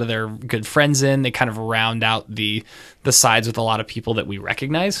bring a lot of their good friends in. They kind of round out the sides with a lot of people that we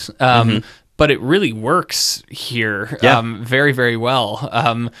recognize. But it really works here very, very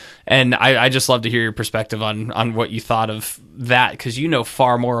well. And I just love to hear your perspective on what you thought of that, because you know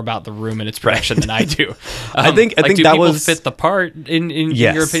far more about The Room and its production than I do. I think do that people was fit the part in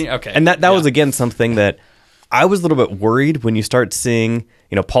yes. your opinion? Okay, and that was again something that I was a little bit worried when you start seeing,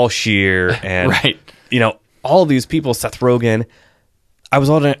 Paul Scheer and Right. all these people, Seth Rogen. I was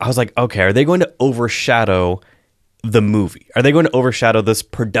like, okay, are they going to overshadow the movie? Are they going to overshadow this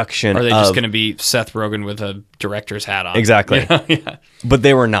production? Or are they just going to be Seth Rogen with a director's hat on? Exactly. Yeah. But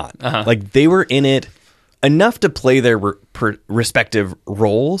they were not. Like, they were in it enough to play their respective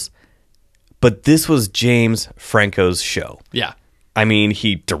roles, but this was James Franco's show. Yeah. I mean,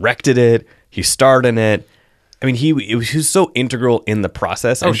 he directed it. He starred in it. I mean, he was so integral in the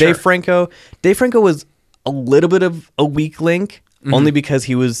process. And sure. Dave Franco was a little bit of a weak link, only because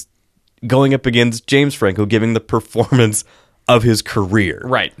he was going up against James Franco, giving the performance of his career.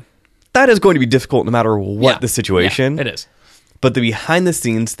 Right. That is going to be difficult no matter what Yeah. the situation. Yeah, it is. But the behind the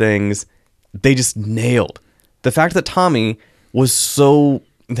scenes things, they just nailed. The fact that Tommy was still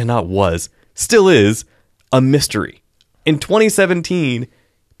is a mystery. In 2017,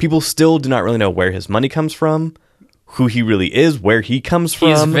 people still do not really know where his money comes from, who he really is, where he comes from.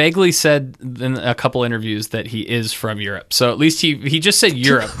 He's vaguely said in a couple interviews that he is from Europe. So at least he just said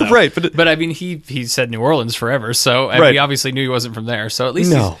Europe, though. Right, but I mean, he said New Orleans forever. So and Right. we obviously knew he wasn't from there. So at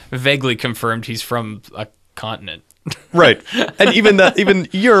least No. he's vaguely confirmed he's from a continent. Right. And even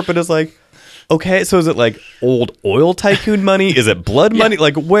Europe, it is like, okay, so is it like old oil tycoon money? Is it blood money?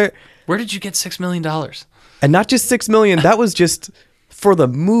 Like, where did you get $6 million? and not just $6 million, that was just for the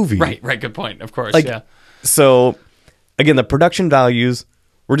movie. Right. Good point. Of course. Like, yeah. so again, the production values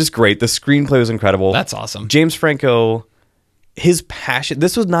were just great. The screenplay was incredible. That's awesome. James Franco, his passion,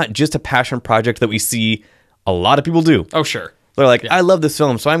 this was not just a passion project that we see a lot of people do. Oh, sure. They're like, I love this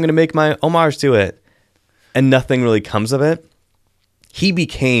film, so I'm going to make my homage to it. And nothing really comes of it. He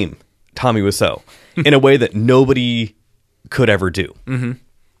became Tommy Wiseau in a way that nobody could ever do. Mm-hmm.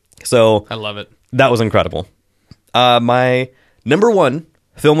 So I love it. that was incredible. My number one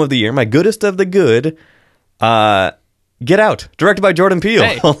film of the year, my goodest of the good, Get Out, directed by Jordan Peele.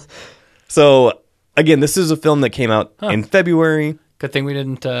 Hey. So again, this is a film that came out in February. Good thing we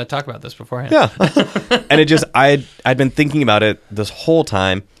didn't talk about this beforehand. Yeah. And it just, I'd been thinking about it this whole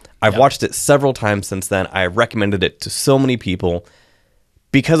time. I've watched it several times since then. I recommended it to so many people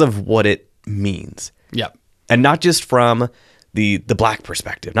because of what it means. Yep. And not just from the black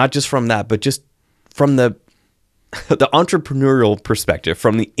perspective, not just from that, but just from the entrepreneurial perspective,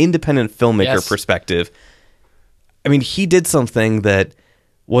 from the independent filmmaker perspective. I mean, he did something that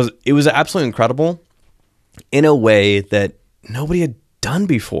was absolutely incredible in a way that nobody had done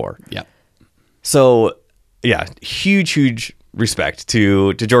before. Yep. So, yeah, huge respect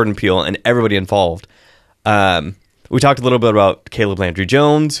to Jordan Peele and everybody involved. We talked a little bit about Caleb Landry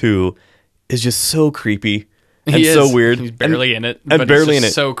Jones, who is just so creepy and He is. So weird. He's barely in it. And but barely he's in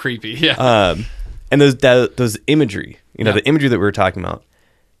just it. So creepy. Yeah. And those imagery, Yeah. the imagery that we were talking about,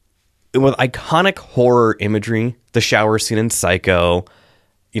 with iconic horror imagery, the shower scene in Psycho,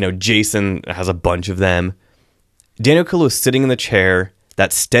 Jason has a bunch of them. Daniel Kaluuya sitting in the chair,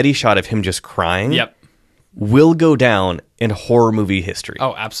 that steady shot of him just crying, Yep. will go down in horror movie history.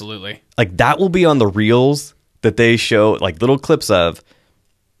 Oh, absolutely. Like, that will be on the reels that they show, like, little clips of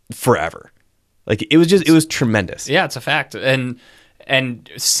forever. Like, it was tremendous. Yeah, it's a fact. And and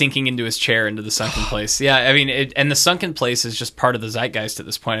sinking into his chair into the sunken place. Yeah, I mean, and the sunken place is just part of the zeitgeist at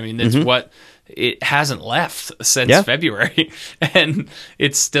this point. I mean, it's what it hasn't left since February, and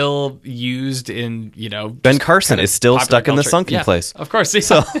it's still used in Ben Carson is still stuck in the sunken place. Of course,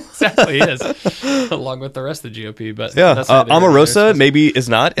 so exactly he is, along with the rest of the GOP. But that's Omarosa maybe is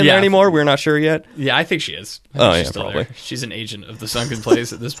not in there anymore. We're not sure yet. Yeah, I think she is. She's still probably. There. She's an agent of the sunken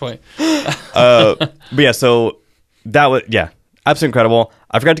place at this point. But yeah, so that was absolutely incredible.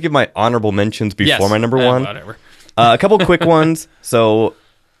 I forgot to give my honorable mentions before my number one. Whatever. A couple quick ones. So,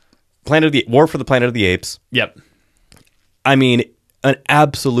 War for the Planet of the Apes. Yep. I mean, an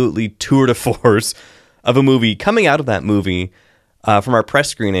absolutely tour de force of a movie. Coming out of that movie, from our press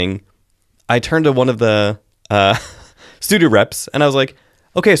screening, I turned to one of the studio reps and I was like,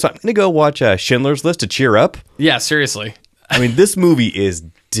 okay, so I'm going to go watch Schindler's List to cheer up. Yeah, seriously. I mean, this movie is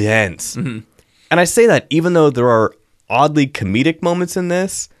dense. And I say that even though there are oddly comedic moments in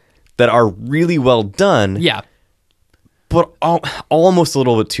this that are really well done. Yeah. But almost a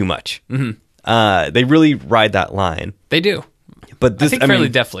little bit too much. They really ride that line. They do. But this, I think fairly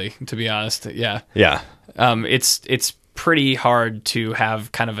deftly, to be honest. Yeah. Yeah. It's pretty hard to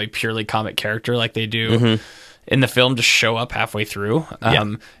have kind of a purely comic character like they do in the film just show up halfway through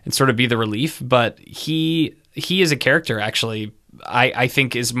and sort of be the relief. But he is a character, actually, I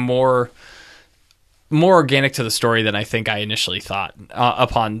think is more organic to the story than I think I initially thought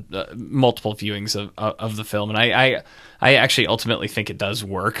upon multiple viewings of the film. And I actually ultimately think it does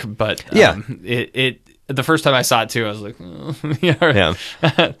work, but it the first time I saw it too, I was like, we're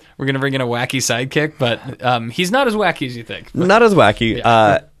going to bring in a wacky sidekick, but he's not as wacky as you think. Not as wacky.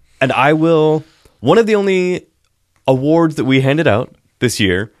 And one of the only awards that we handed out this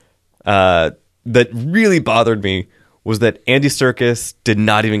year that really bothered me was that Andy Serkis did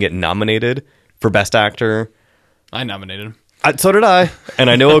not even get nominated for Best Actor. I nominated him. So did I,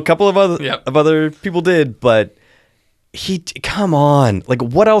 and I know a couple of other people did, but come on, like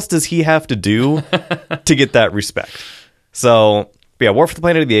what else does he have to do to get that respect? So War for the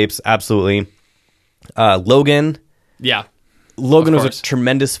Planet of the Apes, absolutely. Logan, Logan was a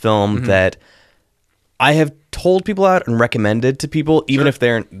tremendous film that I have told people out and recommended to people, even if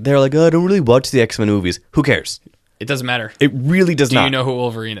they're like, oh, I don't really watch the X-Men movies. Who cares? It doesn't matter. It really does not. Do you know who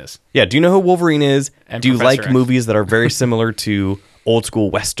Wolverine is? Yeah, do you know who Wolverine is? And do you Professor like X. movies that are very similar to old school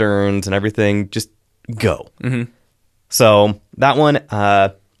Westerns and everything? Just go. So that one.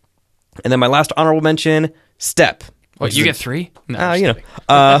 And then my last honorable mention, Step. What, you get 3? No, you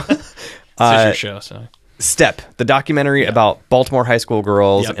know. this is your show, so. Step, the documentary about Baltimore high school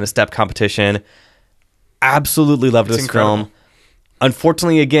girls in a step competition. Absolutely loved this film.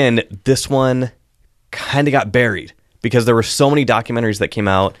 Unfortunately, again, this one kind of got buried because there were so many documentaries that came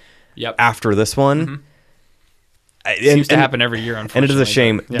out after this one. It seems to happen every year, unfortunately. And it is a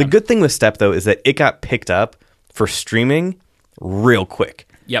shame. The good thing with Step, though, is that it got picked up for streaming real quick.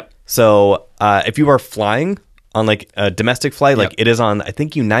 So if you are flying on like a domestic flight, like it is on, I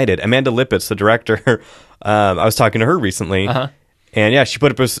think, United. Amanda Lippitt's the director. I was talking to her recently. And she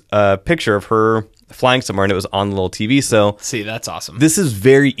put up a picture of her flying somewhere and it was on the little TV. So see, that's awesome. This is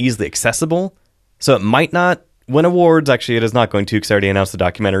very easily accessible. So it might not win awards. Actually, it is not going to, because I already announced the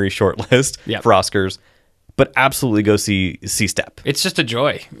documentary shortlist for Oscars. But absolutely go see Step. It's just a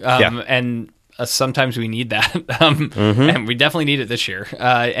joy. And sometimes we need that. And we definitely need it this year.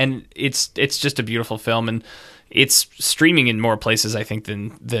 And it's just a beautiful film. And it's streaming in more places, I think,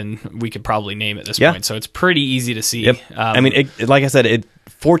 than we could probably name at this point. So it's pretty easy to see. I mean, like I said, it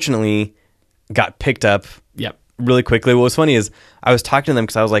fortunately got picked up really quickly. What was funny is I was talking to them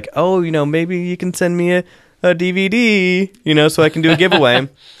because I was like, oh, maybe you can send me a DVD, so I can do a giveaway.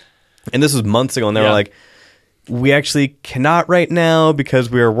 And this was months ago, and they were like, we actually cannot right now because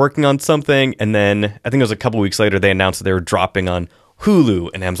we are working on something. And then I think it was a couple weeks later, they announced that they were dropping on Hulu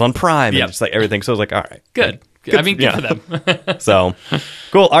and Amazon Prime and just like everything. So I was like, all right. Good. I mean, good for them. So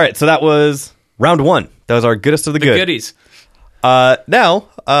cool. All right. So that was round 1. That was our goodest of the good. Goodies. Now,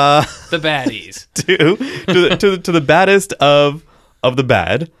 the baddies. to the baddest of the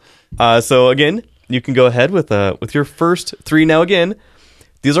bad. So again, you can go ahead with your first 3 now. Again,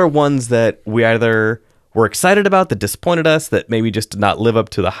 these are ones that we either were excited about, that disappointed us, that maybe just did not live up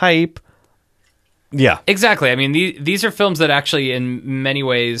to the hype. Yeah, exactly. I mean, these are films that actually, in many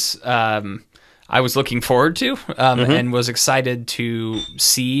ways, I was looking forward to and was excited to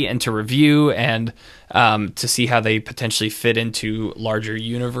see and to review and to see how they potentially fit into larger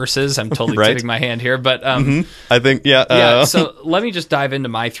universes. I'm totally tipping my hand here, but I think So let me just dive into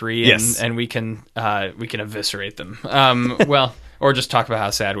my 3 and we can eviscerate them. Or just talk about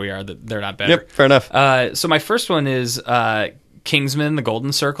how sad we are that they're not better. Yep, fair enough. So my first one is Kingsman: The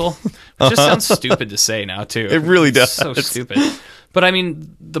Golden Circle, which just sounds stupid to say now too. It really It's does. so stupid. But I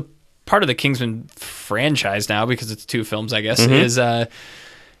mean, the part of the Kingsman franchise now, because it's 2 films, I guess, is that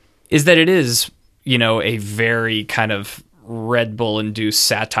it is, you know, a very kind of Red Bull induced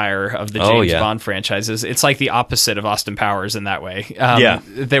satire of the James Bond franchises. It's like the opposite of Austin Powers in that way.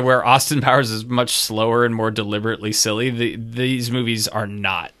 Where Austin Powers is much slower and more deliberately silly. These movies are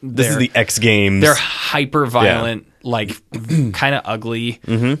not. This is the X Games. They're hyper violent, like kind of ugly.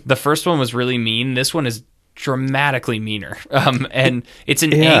 The first one was really mean. This one is dramatically meaner, and it's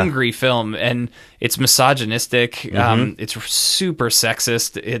an angry film, and it's misogynistic. It's super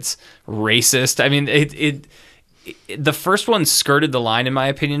sexist. It's racist. I mean, the first one skirted the line, in my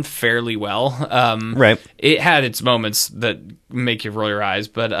opinion, fairly well. Right. It had its moments that make you roll your eyes,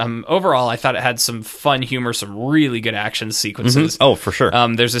 but overall, I thought it had some fun humor, some really good action sequences. Oh, for sure.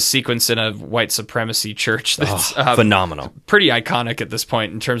 There's a sequence in a white supremacy church that's phenomenal. pretty iconic at this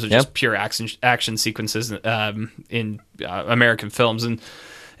point in terms of just pure action sequences in American films,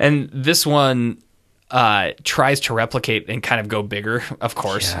 and this one tries to replicate and kind of go bigger, of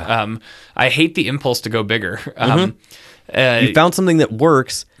course. I hate the impulse to go bigger. You found something that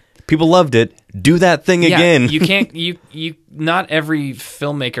works. People loved it. Do that thing again. You can't. You. Not every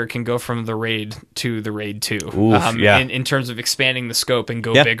filmmaker can go from The Raid to The Raid 2. In terms of expanding the scope and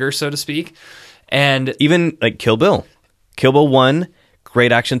go bigger, so to speak. And even like Kill Bill. Kill Bill 1,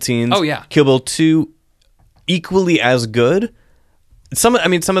 great action scenes. Oh, yeah. Kill Bill 2, equally as good. Some of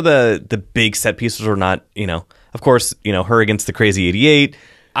the big set pieces were not, of course, her against the Crazy 88.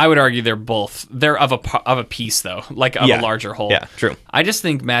 I would argue they're of a piece though, like of a larger whole. Yeah, true. I just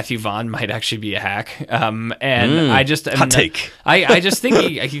think Matthew Vaughn might actually be a hack, I just hot take. I just think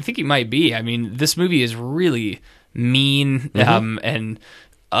he might be. I mean, this movie is really mean and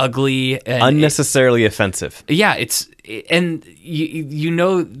ugly and unnecessarily offensive. Yeah, and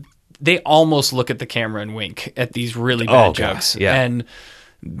they almost look at the camera and wink at these really bad jokes. God, yeah. And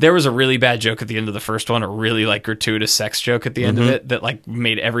there was a really bad joke at the end of the first one, a really like gratuitous sex joke at the end of it that like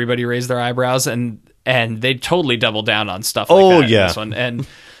made everybody raise their eyebrows, and they totally doubled down on stuff like that in this one. And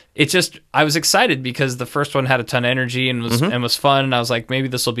it just, I was excited because the first one had a ton of energy and was fun, and I was like, maybe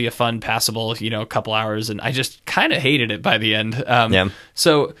this will be a fun, passable, couple hours, and I just kind of hated it by the end.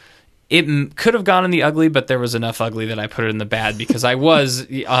 So it could have gone in the ugly, but there was enough ugly that I put it in the bad because I was,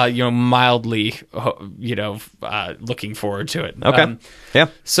 mildly, looking forward to it. Okay.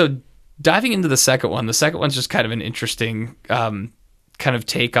 So diving into the second one's just kind of an interesting kind of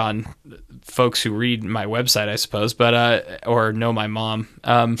take on folks who read my website, I suppose, but or know my mom.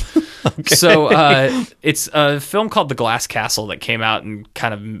 So it's a film called The Glass Castle that came out in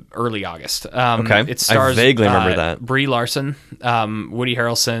kind of early August. It stars I vaguely remember that. Brie Larson, Woody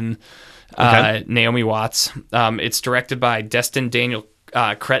Harrelson, Naomi Watts. It's directed by Destin Daniel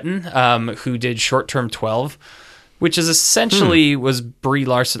Cretton, who did Short Term 12, which is essentially was Brie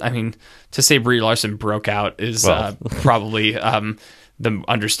Larson. I mean, to say Brie Larson broke out is probably the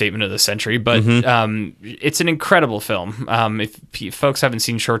understatement of the century, but it's an incredible film. If folks haven't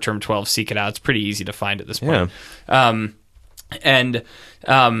seen Short Term 12, seek it out. It's pretty easy to find at this point. And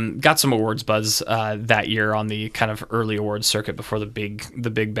got some awards buzz that year on the kind of early awards circuit before the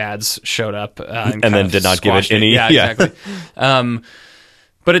big bads showed up and then did not give it any. Yeah, exactly.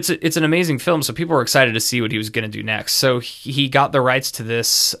 But it's an amazing film, so people were excited to see what he was going to do next. So he got the rights to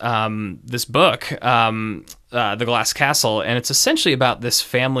this book, The Glass Castle, and it's essentially about this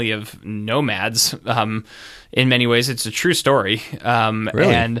family of nomads. In many ways, it's a true story, really?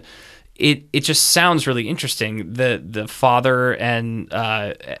 And it just sounds really interesting. The father and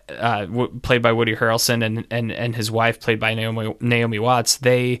played by Woody Harrelson and his wife played by Naomi Watts.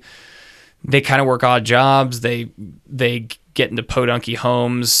 They kind of work odd jobs. They get into podunky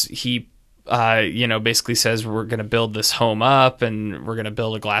homes. He, basically says, we're going to build this home up and we're going to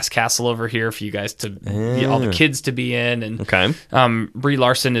build a glass castle over here for you guys to, all the kids to be in. And Brie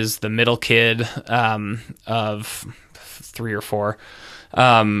Larson is the middle kid of 3 or 4.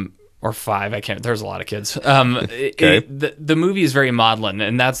 Or 5, I can't. There's a lot of kids. The movie is very maudlin,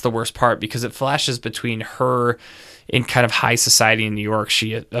 and that's the worst part because it flashes between her in kind of high society in New York.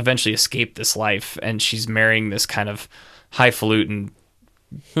 She eventually escaped this life, and she's marrying this kind of highfalutin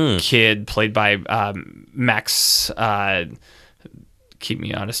kid played by Max. Keep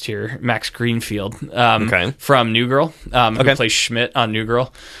me honest here, Max Greenfield from New Girl, who plays Schmidt on New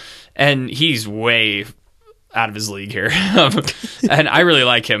Girl, and he's way out of his league here. And I really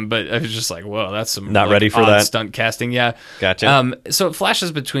like him, but I was just like, whoa, that's some not ready for that stunt casting. Yeah. Gotcha. So it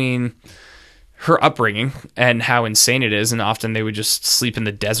flashes between her upbringing and how insane it is. And often they would just sleep in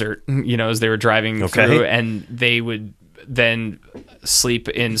the desert, as they were driving through, and they would then sleep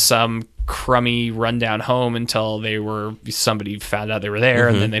in some crummy rundown home until somebody found out they were there,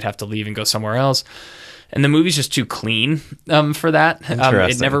 and then they'd have to leave and go somewhere else. And the movie's just too clean for that.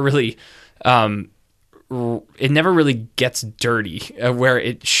 It never really gets dirty where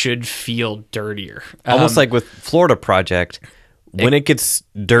it should feel dirtier. Almost like with Florida Project, when it gets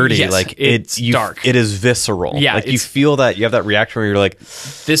dirty, yes, like it's dark. It is visceral. Yeah, like you feel that, you have that reaction where you're like,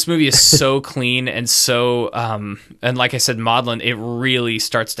 this movie is so clean and so and like I said, Maudlin, it really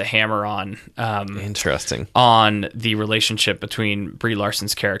starts to hammer on interesting, on the relationship between Brie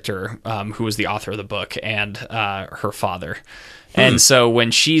Larson's character, who was the author of the book, and her father. And so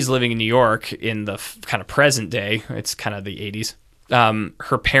when she's living in New York in the kind of present day, it's kind of the 80s,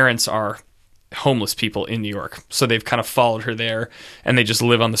 her parents are homeless people in New York. So they've kind of followed her there, and they just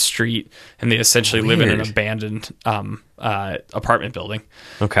live on the street, and they essentially live in an abandoned apartment building.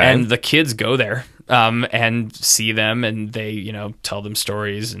 Okay. And the kids go there and see them, and they, tell them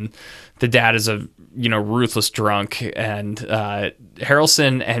stories. And the dad is a, ruthless drunk, and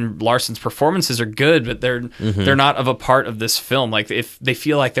Harrelson and Larson's performances are good, but they're not of a part of this film. Like, if they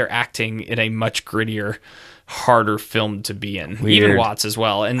feel like they're acting in a much grittier, harder film to be in. Weird. Even Watts as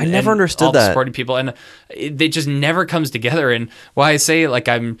well. And I never understood all that. the supporting people, and it just never comes together. And why I say like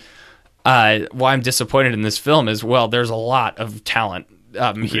why I'm disappointed in this film is, well, there's a lot of talent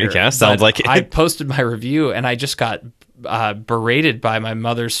here. Yeah, sounds like it. I posted my review, and I just got berated by my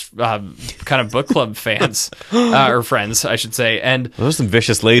mother's kind of book club fans or friends, I should say. And those are some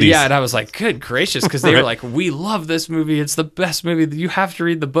vicious ladies. Yeah, and I was like, good gracious, because they were like, we love this movie. It's the best movie. You have to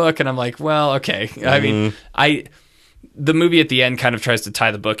read the book. And I'm like, well, okay. I mean, the movie at the end kind of tries to tie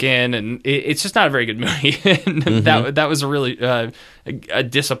the book in, and it's just not a very good movie. And that was a really a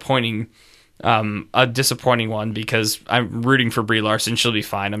disappointing one, because I'm rooting for Brie Larson. She'll be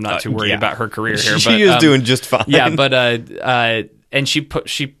fine. I'm not too worried about her career here. She is doing just fine. Yeah, but and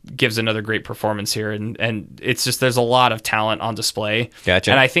she gives another great performance here, and it's just, there's a lot of talent on display. Gotcha.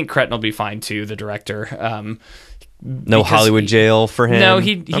 And I think Cretton will be fine too, the director. No Hollywood jail for him. No,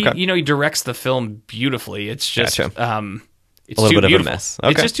 he he directs the film beautifully. It's just it's a little too bit beautiful. of a mess.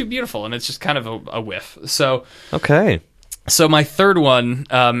 Okay. It's just too beautiful, and it's just kind of a whiff. So okay. So my third one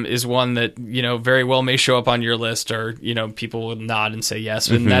is one that, very well may show up on your list, or, people will nod and say yes,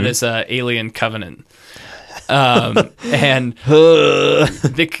 and that is Alien Covenant. And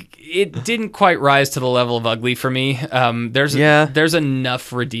it didn't quite rise to the level of ugly for me. There's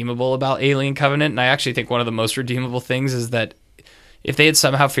enough redeemable about Alien Covenant, and I actually think one of the most redeemable things is that if they had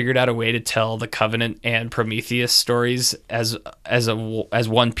somehow figured out a way to tell the Covenant and Prometheus stories as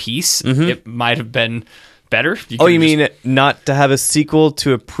one piece, it might have been better. You mean not to have a sequel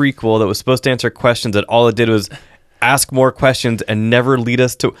to a prequel that was supposed to answer questions, that all it did was ask more questions and never lead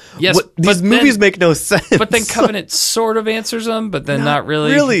us to... Yes, these movies make no sense. But then Covenant sort of answers them, but then not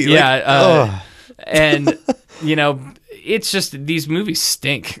really. Really? Yeah. And, it's just, these movies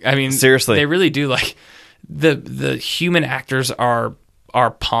stink. I mean, seriously, they really do. Like, the human actors are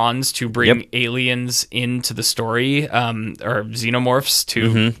pawns to bring aliens into the story, or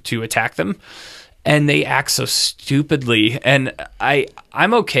xenomorphs to attack them. And they act so stupidly, and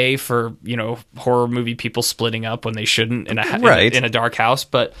I'm okay for horror movie people splitting up when they shouldn't in a dark house,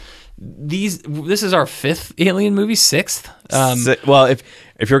 but this is our fifth Alien movie, sixth. Well, if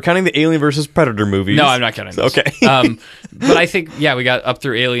you're counting the Alien versus Predator movies, no, I'm not counting those. Okay, but I think we got up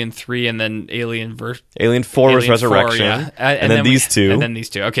through Alien 3, and then Alien 4 was Resurrection, and then these two, and then these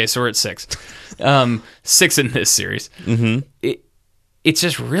two. Okay, so we're at 6, 6 in this series. It's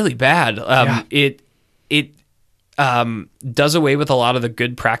just really bad. It does away with a lot of the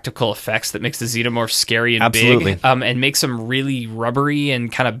good practical effects that makes the xenomorphs scary and big, and makes them really rubbery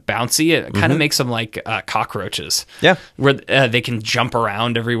and kind of bouncy. It kind of makes them like cockroaches. Yeah, where they can jump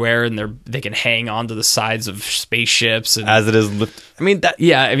around everywhere, and they can hang onto the sides of spaceships. And, as it is, we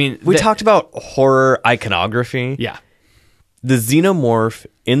talked about horror iconography. Yeah, the xenomorph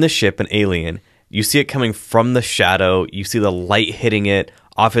in the ship in Alien. You see it coming from the shadow. You see the light hitting it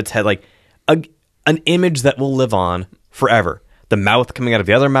off its head, like an image that will live on forever. The mouth coming out of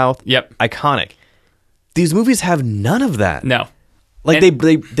the other mouth. Yep. Iconic. These movies have none of that. No. Like,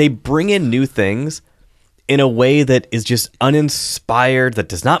 they bring in new things in a way that is just uninspired, that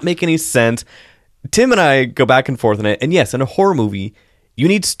does not make any sense. Tim and I go back and forth on it. And yes, in a horror movie, you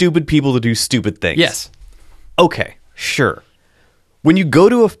need stupid people to do stupid things. Yes. Okay, sure. When you go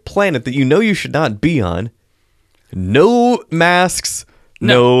to a planet that you should not be on, no masks,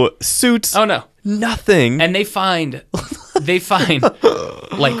 no suits. Oh, no. Nothing. And they find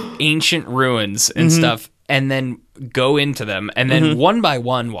like ancient ruins and stuff, and then go into them, and then one by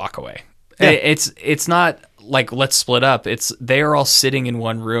one walk away. Yeah. It's not like, let's split up. It's they are all sitting in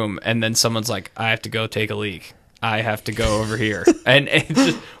one room, and then someone's like, I have to go take a leak. I have to go over here, and it's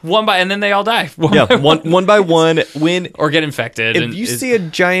just and then they all die. One by one. Or get infected. If you see a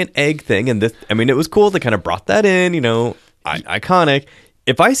giant egg thing, and this, I mean, it was cool. They kind of brought that in, iconic.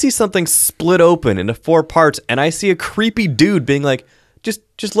 If I see something split open into 4 parts, and I see a creepy dude being like,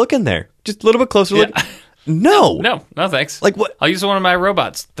 just look in there, just a little bit closer. Yeah. Look. No, thanks. Like what? I'll use one of my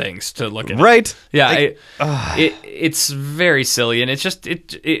robots things to look at. Right? Yeah, Like, it's very silly, and it's just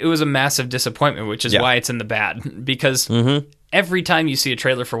it was a massive disappointment, which is why it's in the bad, because every time you see a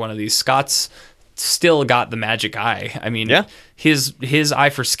trailer for one of these, Scott's still got the magic eye. I mean, his eye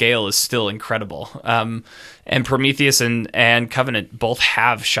for scale is still incredible. And Prometheus and Covenant both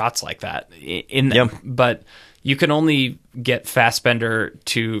have shots like that in them, but you can only get Fassbender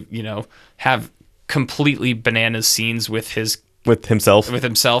to have completely bananas scenes with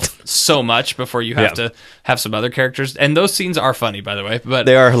himself so much before you have to have some other characters, and those scenes are funny, by the way, but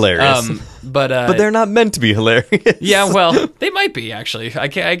they are hilarious. But they're not meant to be hilarious. Yeah, well, they might be actually. I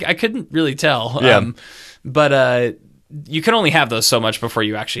couldn't really tell. But you can only have those so much before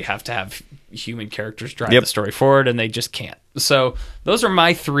you actually have to have human characters drive the story forward, and they just can't. So those are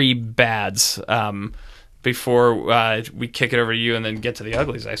my 3 bads. Before we kick it over to you and then get to the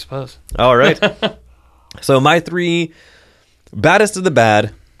uglies, I suppose. All right. So my 3 baddest of the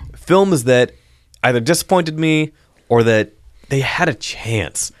bad films that either disappointed me or that they had a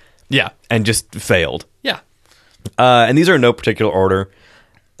chance. Yeah. And just failed. Yeah. And these are in no particular order.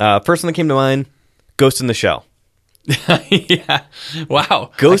 First one that came to mind, Ghost in the Shell. Yeah.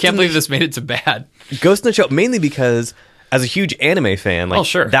 Wow. I can't believe this made it to bad. Ghost in the Shell, mainly because as a huge anime fan,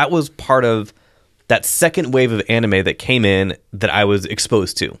 that was part of that second wave of anime that came in that I was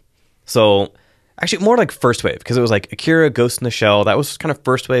exposed to. So actually more like first wave, because it was like Akira, Ghost in the Shell. That was kind of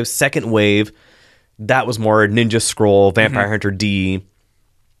first wave. Second wave, that was more Ninja Scroll, Vampire Hunter D.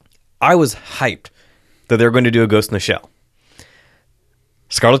 I was hyped that they were going to do a Ghost in the Shell.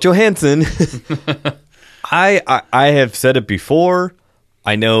 Scarlett Johansson. I have said it before.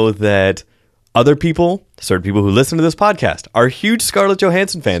 I know that other people, certain people who listen to this podcast, are huge Scarlett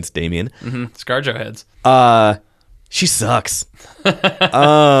Johansson fans, Damien. Scarjo heads. She sucks.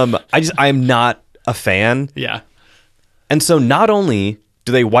 I am not a fan. Yeah. And so not only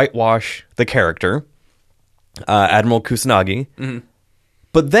do they whitewash the character, Admiral Kusanagi,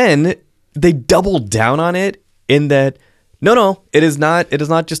 but then they double down on it in that, no, it is not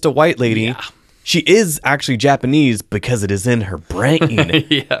just a white lady. Yeah. She is actually Japanese because it is in her brain.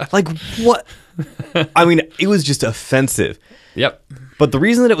 Yeah. Like, what? I mean, it was just offensive. Yep. But the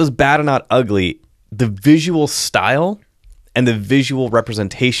reason that it was bad and not ugly, the visual style and the visual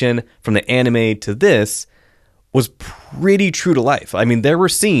representation from the anime to this was pretty true to life. I mean, there were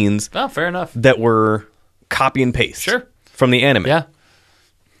scenes fair enough. that were copy and paste from the anime. Yeah.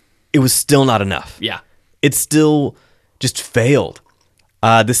 It was still not enough. Yeah. It still just failed.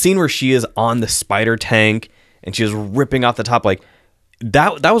 The scene where she is on the spider tank and she is ripping off the top, like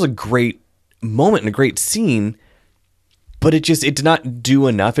that was a great moment and a great scene, but it did not do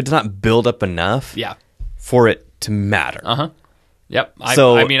enough. It did not build up enough for it to matter. Yep.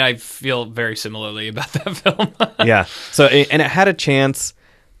 I mean, I feel very similarly about that film. Yeah. So, and it had a chance,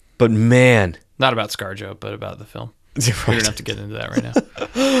 but man. Not about ScarJo, but about the film. Right. We don't have to get into that right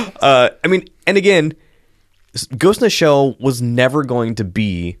now. I mean, and again, Ghost in the Shell was never going to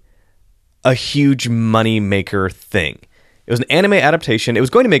be a huge money maker thing. It was an anime adaptation. It was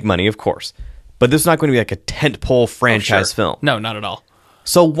going to make money, of course, but this is not going to be like a tentpole franchise film. No, not at all.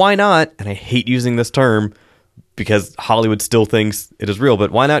 So why not, and I hate using this term because Hollywood still thinks it is real,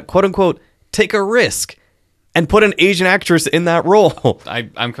 but why not, quote unquote, take a risk and put an Asian actress in that role?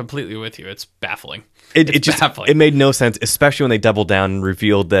 I'm completely with you. It's baffling. It just baffling. It made no sense, especially when they doubled down and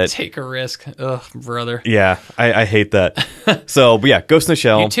revealed that. Take a risk. Ugh, brother. Yeah, I hate that. So, but yeah, Ghost in the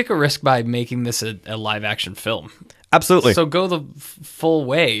Shell. You took a risk by making this a live action film. Absolutely. So go the full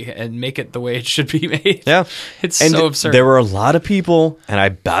way and make it the way it should be made. Yeah. It's so absurd. There were a lot of people, and I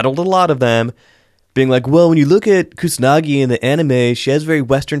battled a lot of them, being like, well, when you look at Kusanagi in the anime, she has very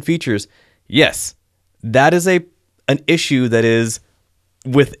Western features. Yes, that is an issue that is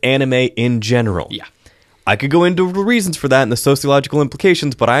with anime in general. Yeah. I could go into the reasons for that and the sociological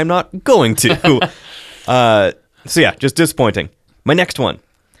implications, but I'm not going to. So yeah, just disappointing. My next one,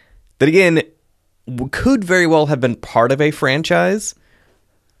 that again, could very well have been part of a franchise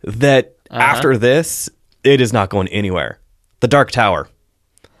that after this, it is not going anywhere. The Dark Tower.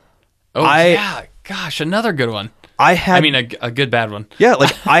 Oh, yeah. Gosh, another good one. I mean, a good bad one. Yeah,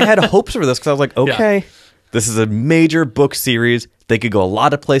 like I had hopes for this because I was like, okay, this is a major book series. They could go a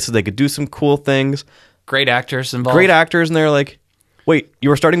lot of places. They could do some cool things. great actors involved. Great actors, and they're like, wait, you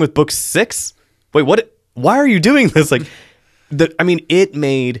were starting with book 6? Wait, what? Why are you doing this? Like, it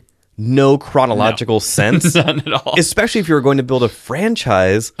made no chronological sense. None at all. Especially if you were going to build a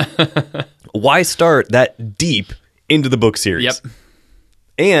franchise. Why start that deep into the book series? Yep.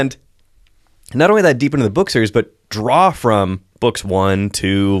 And not only that deep into the book series, but draw from books 1,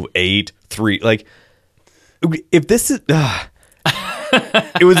 2, 8, 3. Like, if this is...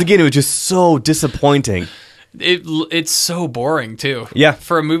 it was just so disappointing. It's so boring, too. Yeah.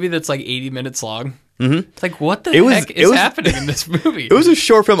 For a movie that's like 80 minutes long. Mm-hmm. It's like, what the heck is happening in this movie? It was a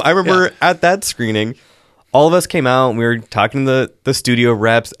short film. I remember at that screening, all of us came out and we were talking to the studio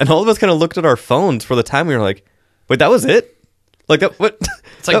reps, and all of us kind of looked at our phones for the time. We were like, wait, that was it? Like, that, what?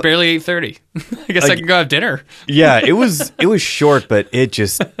 It's like barely 8:30. I guess I can go have dinner. Yeah, it was short, but it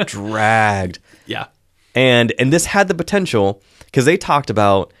just dragged. Yeah. And this had the potential, because they talked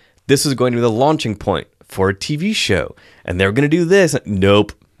about this was going to be the launching point for a TV show, and they were going to do this.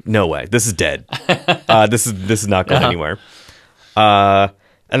 Nope. No way. This is dead. This is not going anywhere. And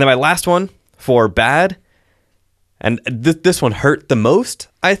then my last one for bad, and this one hurt the most,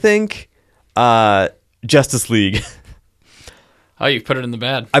 I think, Justice League. Oh, you put it in the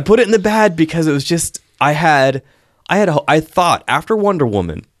bad. I put it in the bad because it was just, I thought after Wonder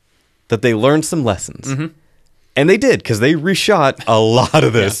Woman that they learned some lessons. Mm-hmm. And they did, because they reshot a lot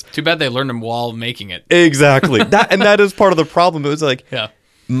of this. Yeah. Too bad they learned them while making it. Exactly. That is part of the problem. It was like, yeah.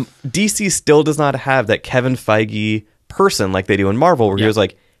 DC still does not have that Kevin Feige person like they do in Marvel, where he was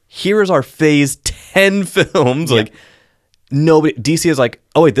like, here is our phase 10 films. Like, nobody, DC is like,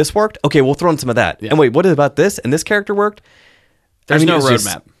 oh wait, this worked? Okay, we'll throw in some of that. Yeah. And wait, what about this? And this character worked? There's no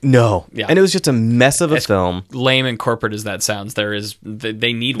roadmap. No. Yeah. And it was just a mess of a film. Lame and corporate as that sounds,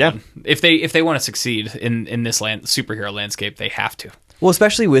 they need one. If they want to succeed in this superhero landscape, they have to. Well,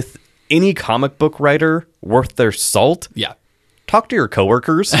 especially with any comic book writer worth their salt. Yeah. Talk to your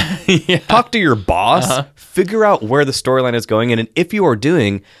coworkers. Talk to your boss. Figure out where the storyline is going. And if you are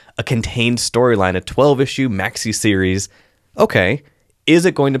doing a contained storyline, a 12-issue maxi series, okay, is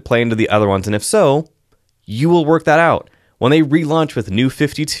it going to play into the other ones? And if so, you will work that out. When they relaunch with New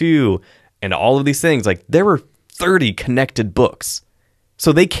 52 and all of these things, like, there were 30 connected books.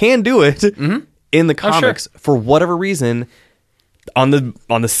 So they can do it in the comics. For whatever reason. On the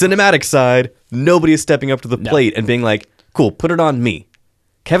cinematic side, nobody is stepping up to the plate and being like, cool, put it on me.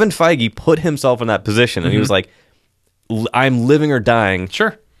 Kevin Feige put himself in that position, and he was like, I'm living or dying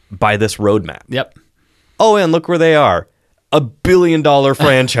by this roadmap. Yep. Oh, and look where they are. $1 billion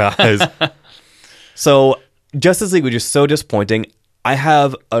franchise. So Justice League was just so disappointing. I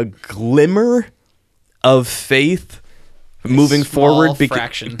have a glimmer of faith moving forward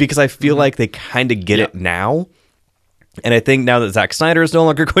because I feel like they kind of get it now. And I think now that Zack Snyder is no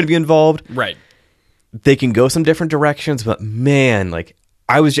longer going to be involved, right, they can go some different directions. But man, like,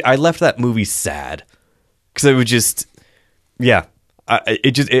 I left that movie sad because it was just,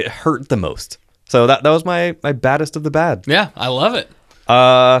 it hurt the most. So that was my baddest of the bad. Yeah, I love it.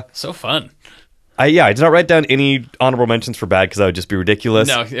 So fun. I did not write down any honorable mentions for bad because that would just be ridiculous.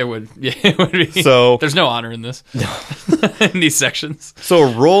 No, it would. Yeah, it would be. So there's no honor in this. No. In these sections.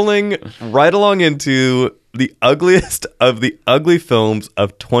 So rolling right along into the ugliest of the ugly films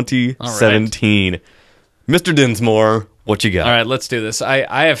of 2017. Right. Mr. Dinsmore, what you got? All right, let's do this.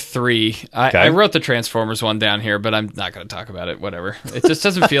 I have 3. I wrote the Transformers one down here, but I'm not going to talk about it. Whatever. It just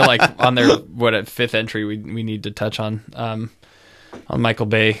doesn't feel like on their 5th entry we need to touch on Michael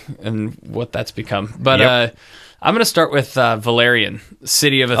Bay and what that's become. But I'm going to start with Valerian,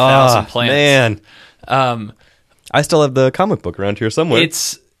 City of a Thousand Planets. Man. I still have the comic book around here somewhere.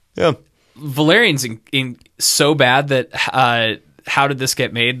 Valerian's in so bad that How Did This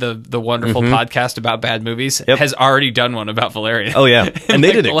Get Made, the wonderful podcast about bad movies, has already done one about Valerian. Oh, yeah. And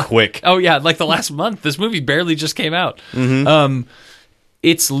they did it quick. Oh, yeah. Like the last month. This movie barely just came out.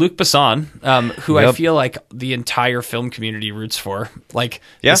 It's Luc Besson, who I feel like the entire film community roots for. Like,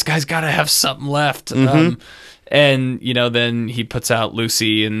 this guy's got to have something left. And, then he puts out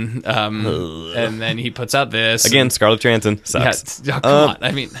Lucy, and then he puts out this. Again, Scarlett Johansson sucks. Yeah, come on.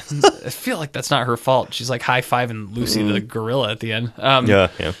 I mean, I feel like that's not her fault. She's like high-fiving Lucy the gorilla at the end.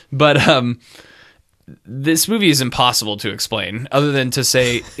 But this movie is impossible to explain, other than to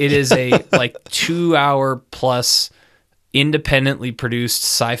say it is a 2-hour-plus independently produced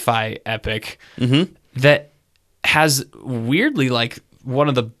sci-fi epic that has weirdly one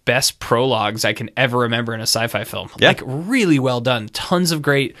of the best prologues I can ever remember in a sci-fi film. Like, really well done. Tons of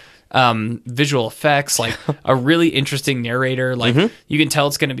great visual effects, like a really interesting narrator. Like, you can tell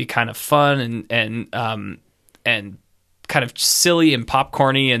it's going to be kind of fun and kind of silly and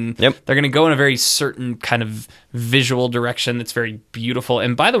popcorny, and Yep. they're going to go in a very certain kind of visual direction that's very beautiful.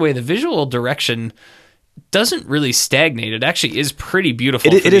 And by the way, the visual direction doesn't really stagnate. It actually is pretty beautiful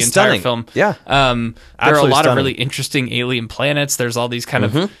for It the is entire stunning. film. Yeah. There are a Absolutely lot of stunning. really interesting alien planets. There's all these kind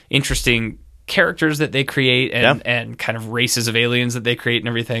of interesting characters that they create and kind of races of aliens that they create and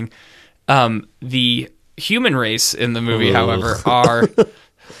everything. The human race in the movie, however,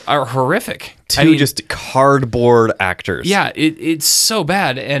 are horrific. Two just cardboard actors. Yeah, it's so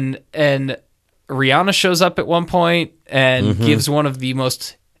bad. And Rihanna shows up at one point and gives one of the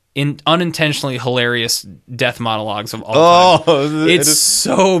most unintentionally hilarious death monologues of all time. Oh, It's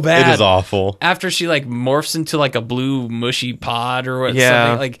so bad. It is awful. After she like morphs into like a blue mushy pod or what, Yeah.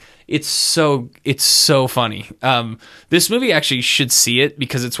 something, like it's so funny. This movie actually should see it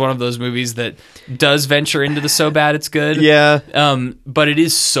because it's one of those movies that does venture into the so bad it's good. Yeah. But it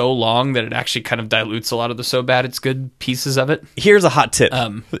is so long that it actually kind of dilutes a lot of the so bad it's good pieces of it. Here's a hot tip.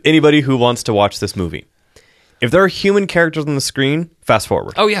 Anybody who wants to watch this movie. If there are human characters on the screen, fast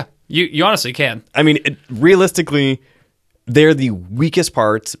forward. Oh yeah, you honestly can. I mean, realistically, they're the weakest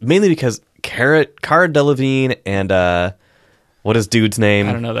parts, mainly because Cara Delevingne and what is dude's name?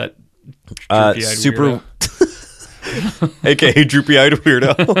 I don't know that. droopy-eyed Super, weirdo. aka droopy-eyed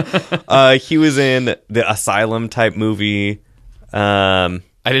weirdo. He was in the Asylum type movie. I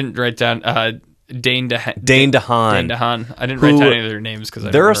didn't write down Dane DeHaan. Dane DeHaan. Dane DeHaan. I didn't write down any of their names because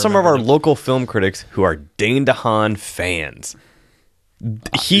There are some of our local film critics who are Dane DeHaan fans.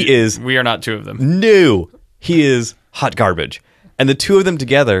 He is We are not two of them. new. He is hot garbage, and the two of them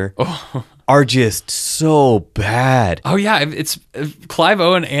together are just so bad. Oh yeah, it's Clive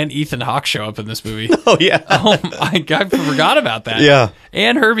Owen and Ethan Hawke show up in this movie. Oh yeah. Oh my god, I forgot about that. Yeah.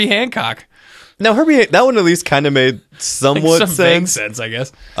 And Herbie Hancock. Now Herbie, that one at least kind of made somewhat Some vague sense. sense, I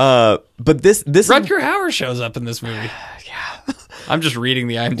guess. But this Rutger Hauer shows up in this movie. yeah. I'm just reading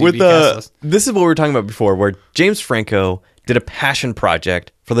the IMDb With cast list. this is what we were talking about before, where James Franco did a passion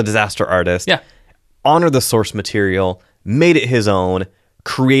project for the disaster artist. Yeah. Honored the source material, made it his own,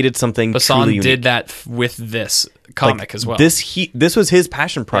 created something truly Bassan unique. did that with this comic as well. This was his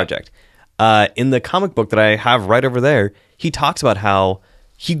passion project. In the comic book that I have right over there, he talks about how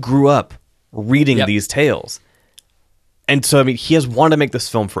he grew up reading Yep. these tales. And so, I mean, he has wanted to make this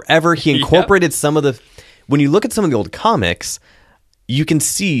film forever. He incorporated some of the... When you look at some of the old comics, you can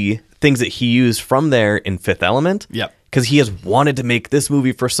see things that he used from there in Fifth Element. Yep. Because he has wanted to make this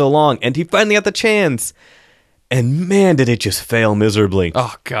movie for so long, and he finally got the chance. And man, did it just fail miserably.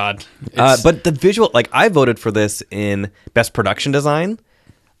 Oh god. It's- But the visual, like I voted for this in Best Production Design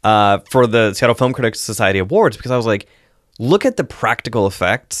for the Seattle Film Critics Society Awards because I was like, look at the practical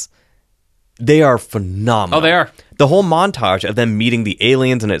effects. They are phenomenal. Oh, they are. The whole montage of them meeting the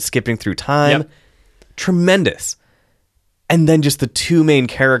aliens and it skipping through time, Yep. tremendous. And then just the two main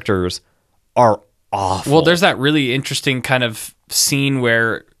characters are awful. Well, there's that really interesting kind of scene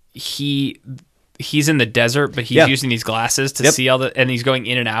where he's in the desert, but he's Yeah. using these glasses to Yep. see and he's going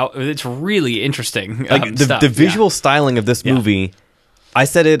in and out. It's really interesting. like stuff. the visual Yeah. styling of this movie. I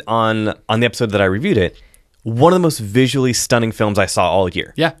said it on the episode that I reviewed it. One of the most visually stunning films I saw all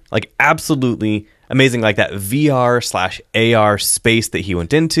year. Yeah. Like absolutely amazing. Like that VR/AR space that he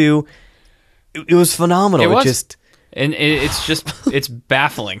went into. It was phenomenal. It was. Just And it's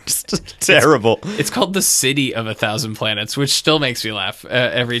baffling. terrible. It's called The City of a Thousand Planets, which still makes me laugh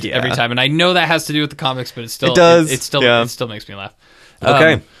every time. And I know that has to do with the comics, but it does. It still Yeah. it still makes me laugh.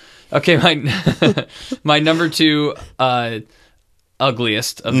 Okay. Okay, my number two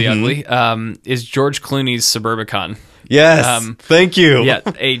ugliest of the ugly is George Clooney's Suburbicon. Yes. Thank you. Yeah,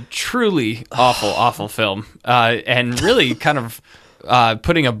 a truly awful film, and really kind of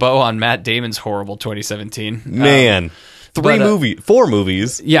putting a bow on Matt Damon's horrible 2017. Man. Four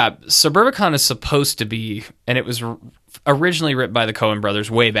movies. Yeah, Suburbicon is supposed to be, and it was originally written by the Coen brothers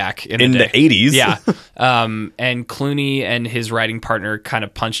way back in In the the day. 80s. Yeah, and Clooney and his writing partner kind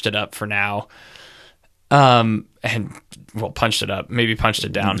of punched it up for now. Punched it up, maybe punched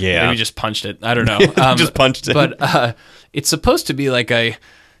it down. Yeah. Maybe just punched it. I don't know. Just punched it. But it's supposed to be like a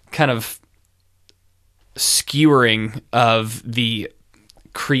kind of skewering of the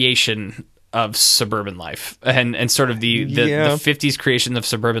creation of suburban life and sort of the 50s creation of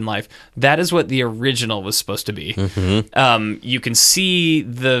suburban life. That is what the original was supposed to be. You can see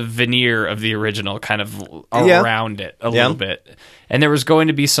the veneer of the original kind of around it a little bit. And there was going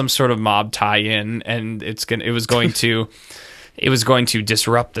to be some sort of mob tie-in, and it was going to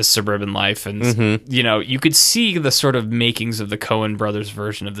disrupt this suburban life. And you could see the sort of makings of the Coen brothers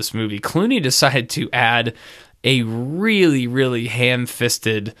version of this movie. Clooney decided to add a really, really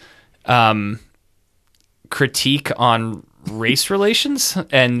ham-fisted critique on race relations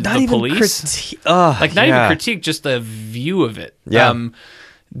and Not the even police. not Even critique, just the view of it. Yeah.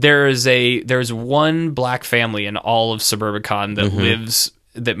 There's one black family in all of Suburbicon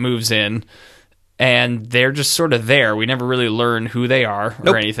that moves in, and they're just sort of there. We never really learn who they are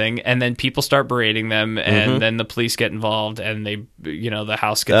or anything, and then people start berating them, and then the police get involved, and they, the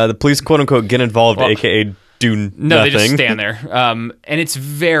house gets the police, quote unquote, get involved, aka do nothing. No, they just stand there, and it's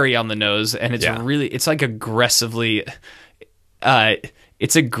very on the nose, and it's it's like aggressively.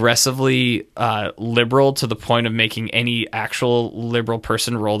 It's aggressively liberal to the point of making any actual liberal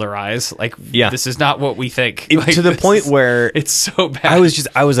person roll their eyes. Like, this is not what we think. To the point where it's so bad.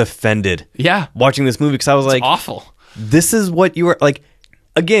 I was offended. Yeah, watching this movie because I was like, awful. This is what you are like.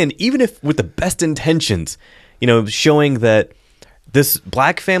 Again, even if with the best intentions, showing that this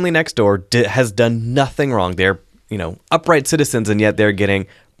black family next door has done nothing wrong. They're upright citizens, and yet they're getting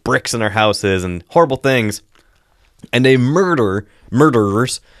bricks in their houses and horrible things. And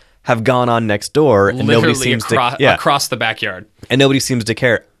murderers have gone on next door, and nobody seems to across the backyard, and nobody seems to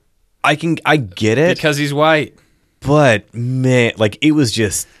care. I get it because he's white, but man, like it was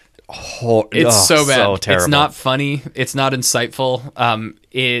just it's so bad. So terrible. It's not funny. It's not insightful.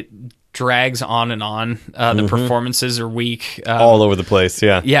 It drags on and on. The performances are weak, all over the place.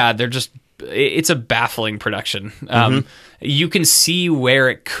 Yeah, they're just. It's a baffling production. You can see where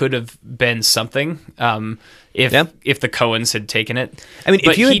it could have been something. If the Coens had taken it. I mean,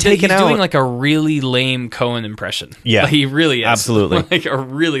 if you had taken he's out... doing like a really lame Coen impression. Yeah. Like, he really is. Absolutely. Like a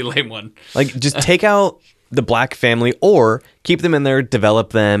really lame one. Like, just take out the black family or keep them in there, develop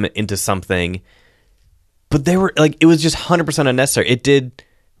them into something. But they were, like, it was just 100% unnecessary. It did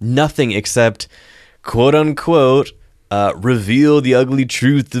nothing except, quote unquote, reveal the ugly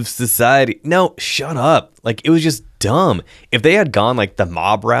truth of society. No, shut up. Like, it was just dumb. If they had gone, like, the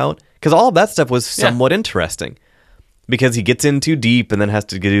mob route... Because all of that stuff was somewhat interesting. Because he gets in too deep and then has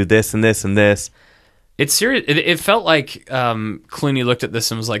to do this and this and this. It's serious. It felt like Clooney looked at this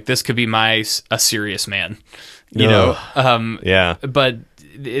and was like, this could be a serious man. Yeah. But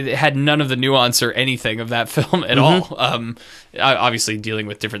it had none of the nuance or anything of that film at all. Obviously dealing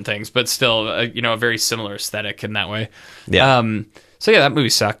with different things, but still, a very similar aesthetic in that way. Yeah. So yeah, that movie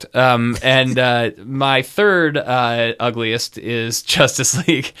sucked. And my third ugliest is Justice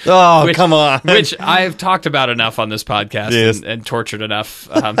League. Oh, come on. Which I've talked about enough on this podcast and tortured enough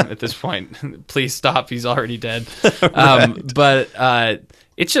at this point. Please stop. He's already dead. Right. But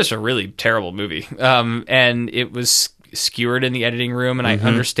it's just a really terrible movie. And it was skewered in the editing room, and I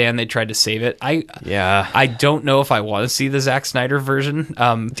understand they tried to save it. I don't know if I want to see the Zack Snyder version,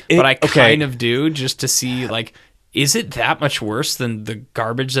 but I kind of do, just to see, like... Is it that much worse than the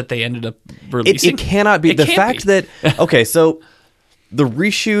garbage that they ended up releasing? It cannot be. The fact that... Okay, so the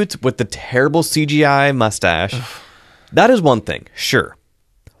reshoots with the terrible CGI mustache, that is one thing, sure.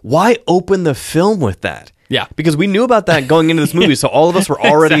 Why open the film with that? Yeah. Because we knew about that going into this movie, so all of us were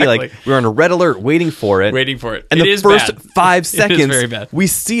already like... We were on a red alert waiting for it. And the first 5 seconds, very bad. We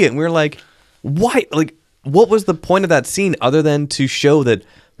see it, and we're like, why? Like, what was the point of that scene other than to show that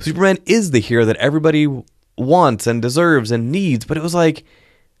Superman is the hero that everybody... wants and deserves and needs? But it was like,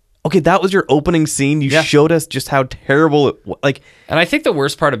 okay, that was your opening scene. You showed us just how terrible it was. Like, and I think the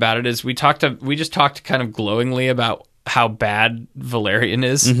worst part about it is we just talked kind of glowingly about how bad Valerian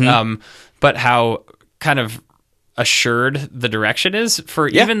is, but how kind of assured the direction is for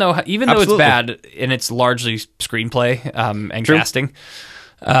even though it's bad and it's largely screenplay and casting.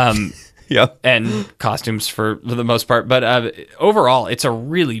 And costumes for the most part, but overall, it's a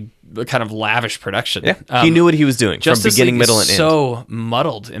really kind of lavish production. Yeah, he knew what he was doing from beginning, middle, and end. So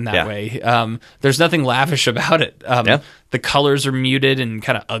muddled in that way. There's nothing lavish about it. The colors are muted and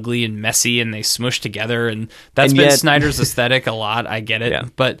kind of ugly and messy, and they smush together, and that's been Snyder's aesthetic a lot. I get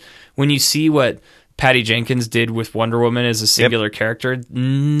it, but when you see what Patty Jenkins did with Wonder Woman as a singular character,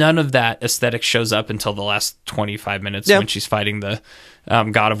 none of that aesthetic shows up until the last 25 minutes when she's fighting the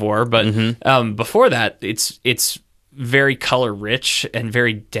God of War. But before that, it's very color rich and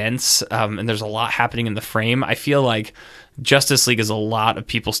very dense, and there's a lot happening in the frame. I feel like Justice League is a lot of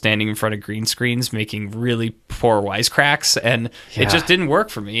people standing in front of green screens making really poor wisecracks, and it just didn't work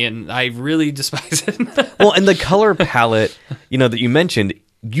for me, and I really despise it. Well, and the color palette, that you mentioned,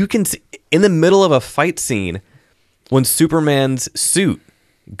 you can see in the middle of a fight scene when Superman's suit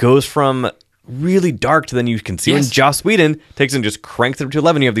goes from really dark to then you can see when Joss Whedon takes and just cranks it up to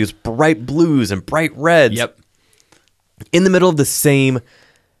 11. You have these bright blues and bright reds. Yep. In the middle of the same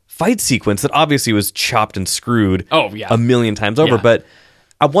fight sequence that obviously was chopped and screwed a million times over. But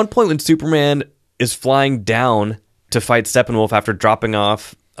at one point when Superman is flying down to fight Steppenwolf after dropping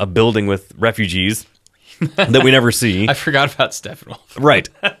off a building with refugees, that we never see. I forgot about Steppenwolf. Right.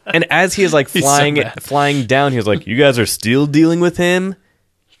 And as he is like He's so mad. flying down, he was like, you guys are still dealing with him?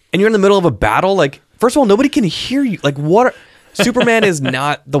 And you're in the middle of a battle? Like, first of all, nobody can hear you. Like, Superman is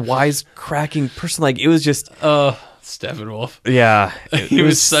not the wise-cracking person. Like, it was just... Steppenwolf. Yeah. He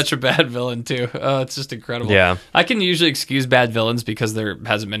was such a bad villain, too. It's just incredible. Yeah. I can usually excuse bad villains because there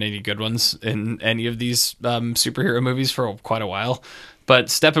hasn't been any good ones in any of these superhero movies for quite a while. But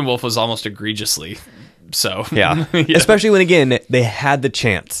Steppenwolf was almost egregiously so. Yeah. Especially when, again, they had the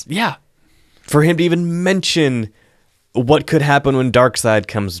chance. Yeah. For him to even mention what could happen when Darkseid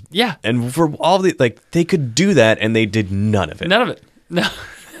comes. Yeah. And for all the... Like, they could do that, and they did none of it. None of it. No.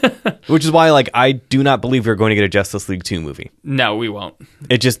 Which is why, like, I do not believe we're going to get a Justice League 2 movie. No, we won't.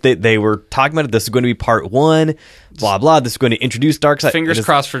 It just, they were talking about it. This is going to be part 1, blah, blah. This is going to introduce Darkseid. Fingers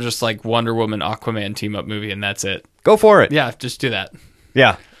crossed for just like Wonder Woman, Aquaman team-up movie, and that's it. Go for it. Yeah, just do that.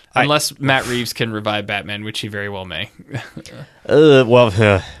 Yeah. Unless Matt Reeves can revive Batman, which he very well may.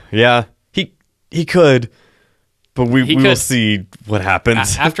 Yeah. He could, but we will could. see what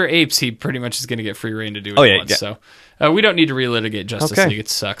happens. After Apes, he pretty much is going to get free reign to do what he wants. Yeah. So we don't need to relitigate Justice Okay. League. It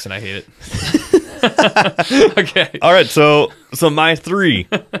sucks, and I hate it. Okay. All right, so my 3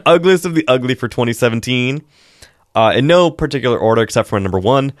 ugliest of the ugly for 2017, in no particular order except for number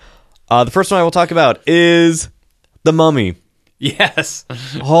 1. The first one I will talk about is The Mummy. Yes.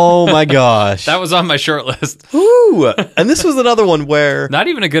 Oh my gosh. That was on my short list. Ooh. And this was another one where Not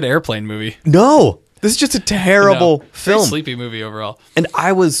even a good airplane movie. no, this is just a terrible No. Very film. sleepy movie overall. And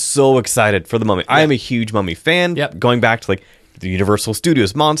I was so excited for The Mummy. I am a huge Mummy fan. Yep. Going back to like the Universal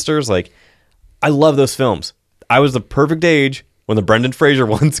Studios monsters, like I love those films. I was the perfect age when the Brendan Fraser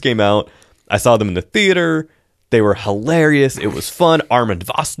ones came out. I saw them in the theater. They were hilarious. It was fun. Armand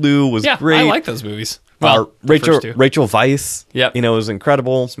Vosloo was Yeah, great. I like those movies. Well, the Rachel first two. Rachel Weisz. Yep. You know, was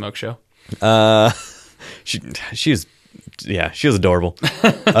incredible. Smoke show. She was adorable.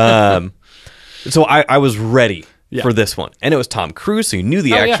 So I was ready for this one, and it was Tom Cruise, so you knew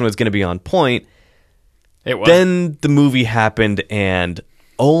the action was going to be on point. It was. Then the movie happened, and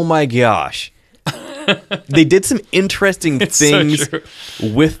oh my gosh, they did some interesting things so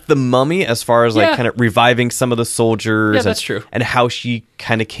with the Mummy, as far as like Yeah. kind of reviving some of the soldiers. Yeah, that's true. And how she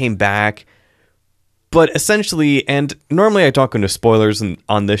kind of came back. But essentially, and normally I don't go into spoilers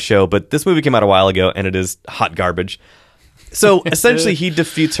on this show, but this movie came out a while ago, and it is hot garbage. So essentially, he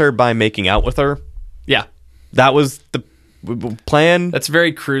defeats her by making out with her. Yeah. That was the plan. That's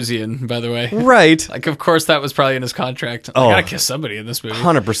very Cruisian, by the way. Right. Like, of course, that was probably in his contract. I gotta kiss somebody in this movie.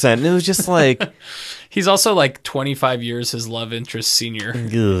 100%. And it was just like... He's also like 25 years his love interest senior Ugh.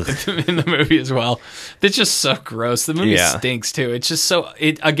 in the movie as well. It's just so gross. The movie Yeah. stinks too. It's just so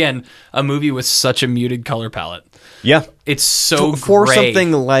again, a movie with such a muted color palette. Yeah. It's so For gray.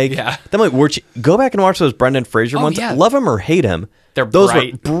 something like... Yeah. That might work. Go back and watch those Brendan Fraser ones. yeah. Love him or hate him. They're those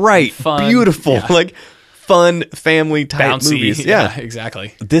bright, were bright, fun, beautiful, yeah. like fun family type Bouncy. movies. Yeah.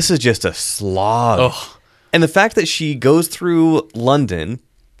 Exactly. This is just a slog. Ugh. And the fact that she goes through London,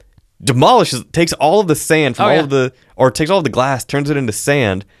 demolishes, takes all of the sand from takes all of the glass, turns it into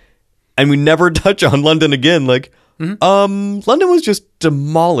sand, and we never touch on London again. Like, London was just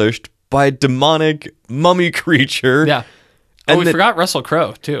demolished by a demonic mummy creature. Yeah. And We forgot Russell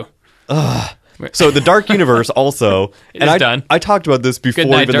Crowe too. So the Dark Universe also, It is done. I talked about this before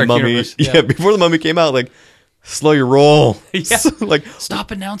night, even Dark the Mummy. Universe. Yeah. Yeah. Before the Mummy came out, like, slow your roll. Yeah. Like,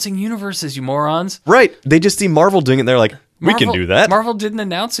 Stop announcing universes, you morons. right? They just see Marvel doing it. And they're like, we can do that. Marvel didn't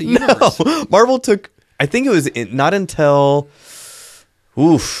announce a universe. No, Marvel took. I think it was not until,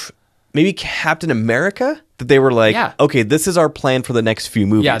 maybe Captain America that they were like, Yeah. okay, this is our plan for the next few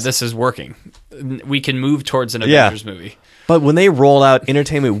movies. Yeah, this is working. We can move towards an Yeah. Avengers movie. But when they roll out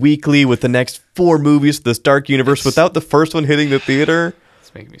Entertainment Weekly with the next 4 movies for this Dark Universe without the first one hitting the theater,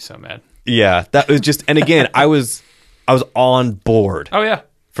 It's making me so mad. yeah, that was just. And again, I was on board Oh yeah,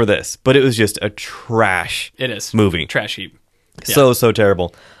 for this, but it was just a trash it is movie. trash heap. Yeah. So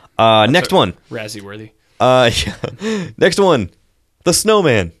terrible. Next one. Razzie worthy. Yeah. Next one, The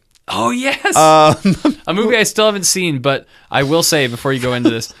Snowman. Oh yes, a movie I still haven't seen, but I will say before you go into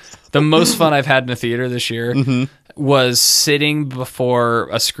this, the most fun I've had in a theater this year was sitting before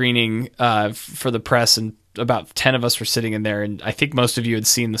a screening for the press, and about 10 of us were sitting in there, and I think most of you had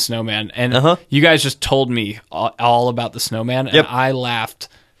seen The Snowman, and you guys just told me all about The Snowman, and Yep. I laughed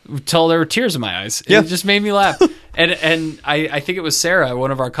till there were tears in my eyes. Yeah. It just made me laugh. and I think it was Sarah,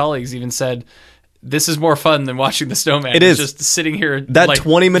 one of our colleagues, even said, this is more fun than watching The Snowman. It is. Just sitting here. That like,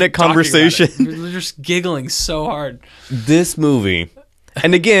 20-minute talking about it. conversation. We're just giggling so hard. This movie,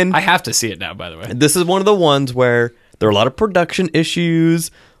 and again, I have to see it now, by the way. this is one of the ones where there are a lot of production issues,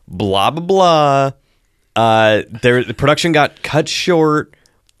 blah blah blah, The production got cut short.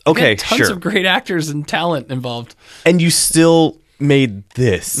 Okay, tons sure. of great actors and talent involved. And you still made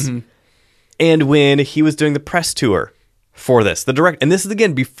this. Mm-hmm. And when he was doing the press tour for this, and this is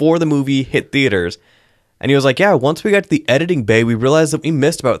again before the movie hit theaters, and he was like, yeah, once we got to the editing bay, we realized that we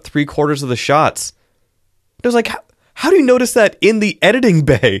missed about 3/4 of the shots. It was like, how do you notice that in the editing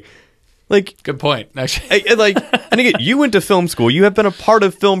bay? Like, Good point, actually. and again, you went to film school. You have been a part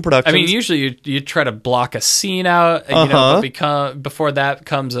of film production. I mean, usually you try to block a scene out, you know, but before that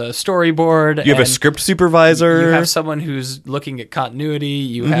comes a storyboard. You have a script supervisor. You have someone who's looking at continuity.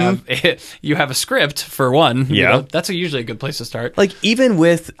 You have a script for one. Yeah, you know, that's usually a good place to start. Like even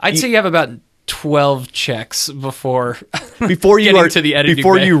with, I'd say you have about 12 checks before you getting to the editing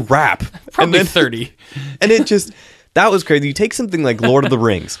bay. you wrap. Probably and then, 30. And it just, that was crazy. You take something like Lord of the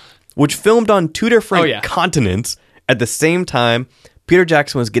Rings, which filmed on 2 different continents at the same time. Peter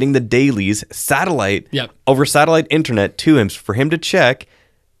Jackson was getting the dailies over satellite internet to him for him to check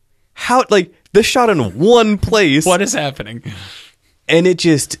how, like, this shot in one place. What is happening? And it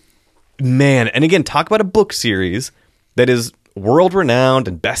just, man. And again, talk about a book series that is world renowned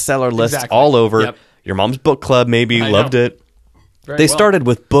and bestseller lists all over. Yep. Your mom's book club maybe loved it. They started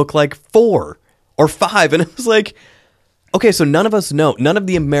with book like 4 or 5, and it was like, okay, so none of us know, none of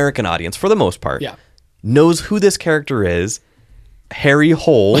the American audience, for the most part, knows who this character is. Harry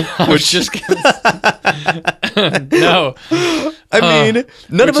Hole, which just no, I mean,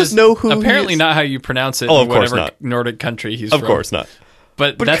 none of us know who. Apparently, he is. not how you pronounce it Oh, in of course whatever not. Nordic country he's Of from. course not.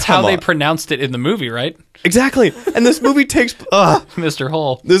 But that's how they pronounced it in the movie, right? Exactly. And this movie takes Mr.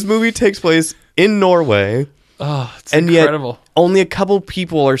 Hole. This movie takes place in Norway. Oh, it's and incredible. Yet only a couple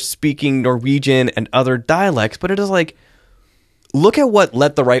people are speaking Norwegian and other dialects, but it is like, look at what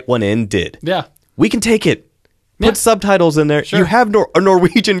Let the Right One In did. Yeah. We can take it. Put subtitles in there. Sure. You have a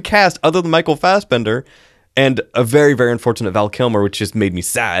Norwegian cast other than Michael Fassbender and a very, very unfortunate Val Kilmer, which just made me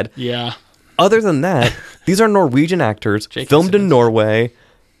sad. Yeah. Other than that, these are Norwegian actors filmed in Norway,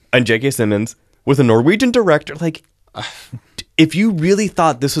 and J.K. Simmons with a Norwegian director. Like, if you really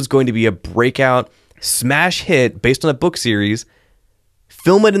thought this was going to be a breakout smash hit based on a book series,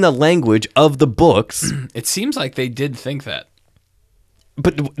 film it in the language of the books. It seems like they did think that.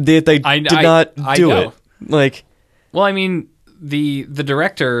 But they did not do it. Like, well, I mean, the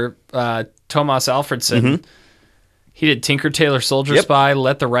director, Thomas Alfredson, he did Tinker Tailor Soldier Spy,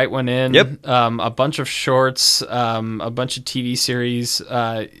 Let the Right One In, a bunch of shorts, a bunch of TV series.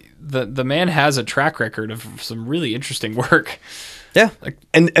 The man has a track record of some really interesting work. Yeah.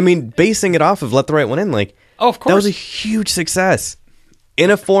 And I mean, basing it off of Let the Right One In, like, oh, of course. That was a huge success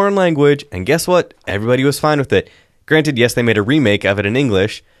in a foreign language. And guess what? Everybody was fine with it. Granted, yes, they made a remake of it in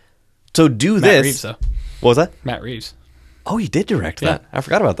English. So do Matt this. Reeves, though. What was that? Matt Reeves. Oh, he did direct that. I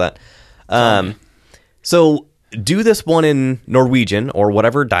forgot about that. So do this one in Norwegian or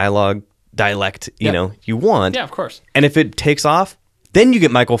whatever dialect you know you want. Yeah, of course. And if it takes off, then you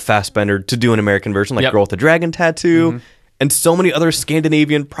get Michael Fassbender to do an American version, like Girl with the Dragon Tattoo, and so many other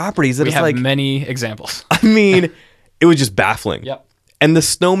Scandinavian properties that we it's have like many examples. I mean, it was just baffling. Yep. And the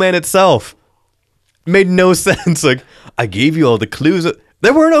snowman itself made no sense. Like, I gave you all the clues.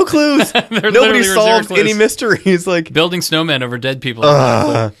 There were no clues. Nobody solved any mysteries. Like, building snowmen over dead people.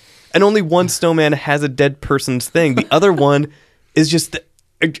 And only one snowman has a dead person's thing. The other one is just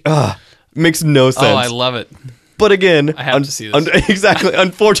makes no sense. Oh, I love it. But again, I have to see this. Exactly.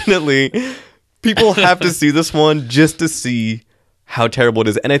 Unfortunately, people have to see this one just to see how terrible it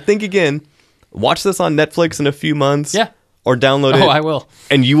is. And I think, again, watch this on Netflix in a few months. Yeah. Or download it. Oh, I will.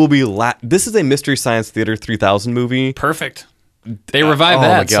 And you will be this is a Mystery Science Theater 3000 movie. Perfect. They revived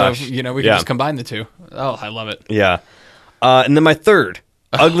that, my gosh. so we can just combine the two. Oh, I love it. Yeah. And then my third,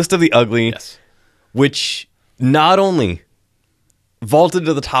 Ugliest of the Ugly, which not only vaulted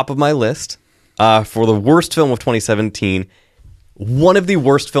to the top of my list for the worst film of 2017, one of the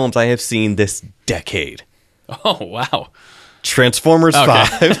worst films I have seen this decade. Oh, wow. Transformers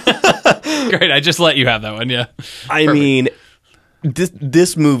 5. Great, I just let you have that one, yeah. I mean,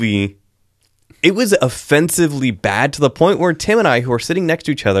 this movie, it was offensively bad to the point where Tim and I, who are sitting next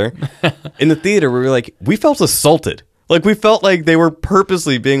to each other in the theater, we were like, we felt assaulted. Like, we felt like they were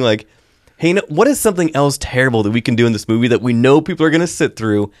purposely being like, hey, what is something else terrible that we can do in this movie that we know people are going to sit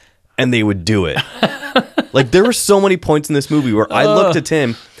through, and they would do it. Like, there were so many points in this movie where I looked at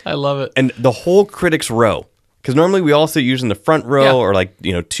Tim. I love it. And the whole critics row, because normally we all sit usually in the front row or like,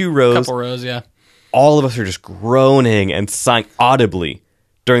 2 rows. Couple rows, yeah. All of us are just groaning and sighing audibly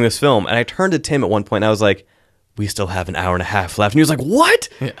during this film. And I turned to Tim at one point and I was like, we still have an hour and a half left. And he was like, what?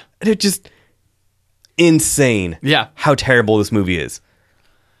 Yeah. And it just insane. Yeah. How terrible this movie is.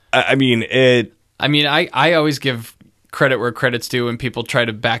 I mean, I mean, I always give credit where credit's due when people try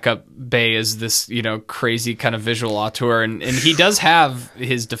to back up Bay as this, crazy kind of visual auteur, and he does have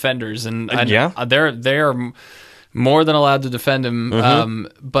his defenders, and they are more than allowed to defend him.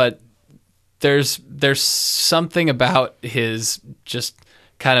 But there's something about his just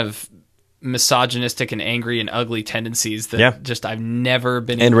kind of misogynistic and angry and ugly tendencies that just I've never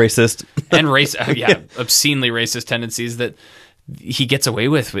been racist obscenely racist tendencies that he gets away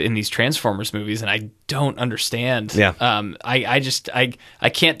with in these Transformers movies, and I don't understand. I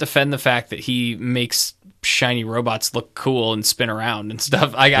can't defend the fact that he makes shiny robots look cool and spin around and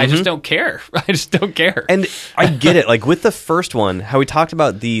stuff. I just don't care. I just don't care. And I get it. Like with the first one, how we talked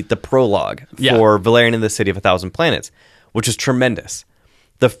about the prologue for Valerian and the City of 1,000 Planets, which is tremendous.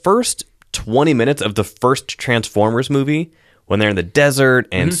 The first 20 minutes of the first Transformers movie, when they're in the desert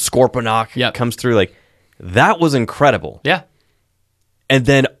and Scorponok comes through, like that was incredible. Yeah. And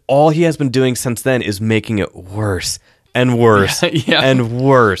then all he has been doing since then is making it worse and worse and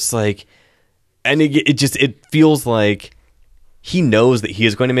worse. Like, and it feels like he knows that he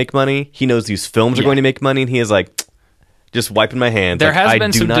is going to make money. He knows these films are going to make money, and he is like, just wiping my hands. There has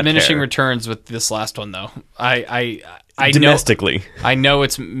been some diminishing returns with this last one, though. I domestically, I know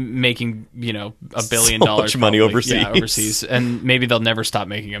it's making $1 billion so much money overseas. Yeah, overseas, and maybe they'll never stop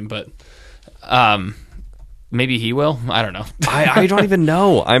making them. But maybe he will. I don't know. I don't even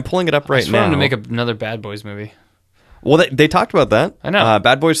know. I'm pulling it up right now. I want him to make another Bad Boys movie. Well, they talked about that. I know.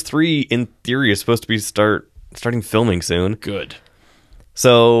 Bad Boys 3, in theory, is supposed to be starting filming soon. Good.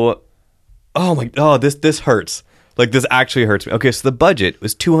 So, this hurts. Like, this actually hurts me. Okay, so the budget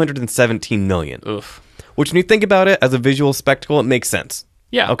was $217 million. Oof. Which, when you think about it as a visual spectacle, it makes sense.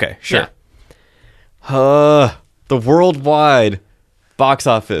 Yeah. Okay, sure. Yeah. The worldwide box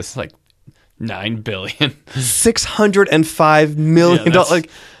office. Like $9 billion. $605 million.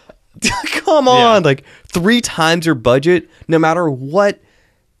 Like, come on. Like, 3 times your budget, no matter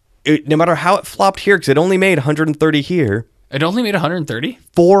how it flopped here, because it only made 130 here. It only made 130?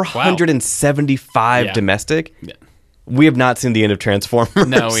 475 domestic. Yeah. We have not seen the end of Transformers.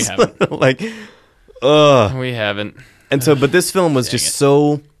 No, we haven't. We haven't. And so, but this film was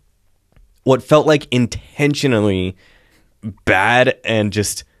so, what felt like intentionally bad, and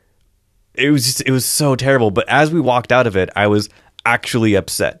it was so terrible. But as we walked out of it, I was actually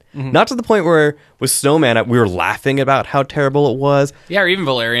upset. Not to the point where with Snowman, we were laughing about how terrible it was. Yeah, or even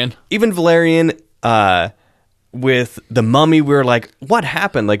Valerian. With The Mummy, we were like, what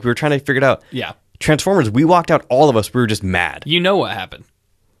happened? Like, we were trying to figure it out. Yeah. Transformers, we walked out, all of us, we were just mad. You know what happened.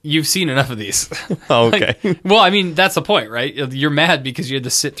 You've seen enough of these. Oh, okay. That's the point, right? You're mad because you had to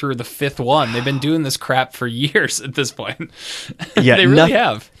sit through the 5th one. They've been doing this crap for years at this point. Yeah, they really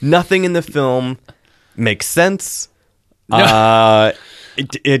have. Nothing in the film makes sense. No.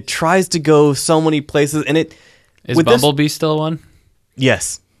 It tries to go so many places, and it... Is Bumblebee still one?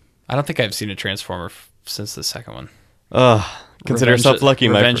 Yes. I don't think I've seen a Transformer since the second one. Consider yourself lucky,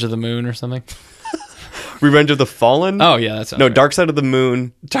 my friend. Revenge of the Moon or something? Revenge of the Fallen? Oh, yeah, that's right. Dark Side of the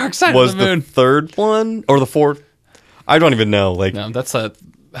Moon. Dark Side of the Moon was the 3rd one? Or the 4th? I don't even know. No, that's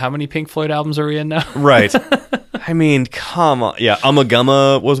how many Pink Floyd albums are we in now? Right. I mean, come on. Yeah,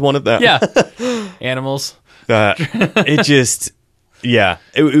 Ummagumma was one of them. Yeah. Animals. It just... Yeah.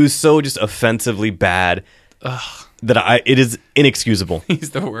 It was so just offensively bad that it is inexcusable.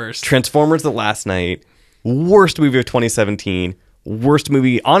 He's the worst. Transformers The Last Night. Worst movie of 2017. Worst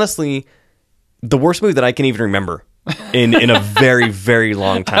movie... Honestly... The worst movie that I can even remember in a very, very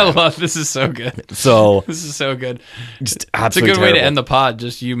long time. This is so good. This is so good. Just absolutely it's a good terrible. way to end the pod,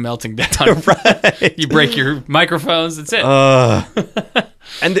 just you melting down. Right. You break your microphones, that's it.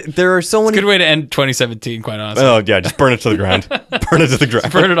 And there are so many... It's a good way to end 2017, quite honestly. Oh, yeah, just burn it to the ground. Burn it to the ground.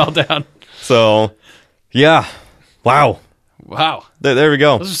 Just burn it all down. So, yeah. Wow. There we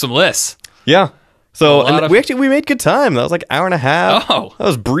go. Those are some lists. Yeah. So, we made good time. That was like an hour and a half. Oh. That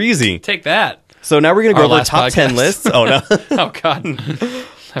was breezy. Take that. So now we're going to go over our top podcast. 10 lists. Oh, no. Oh, God. I haven't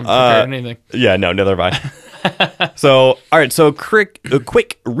prepared anything. Yeah, no, neither have I. So, all right. So, a quick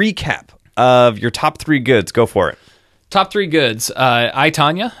recap of your top 3 goods. Go for it. Top 3 goods. I,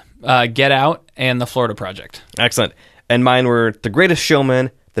 Tonya, Get Out, and The Florida Project. Excellent. And mine were The Greatest Showman,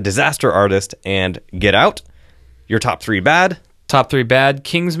 The Disaster Artist, and Get Out. Your top 3 bad. Top 3 bad.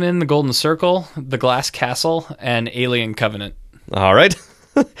 Kingsman, The Golden Circle, The Glass Castle, and Alien Covenant. All right.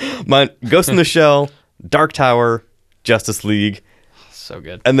 Mine, Ghost in the Shell, Dark Tower, Justice League. So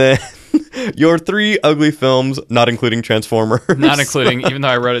good. And then your 3 ugly films, not including Transformers. Not including, even though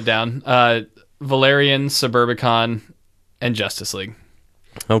I wrote it down. Valerian, Suburbicon, and Justice League.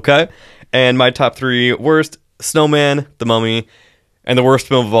 Okay. And my top 3 worst, Snowman, The Mummy, and the worst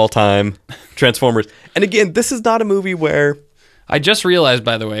film of all time, Transformers. And again, this is not a movie where... I just realized,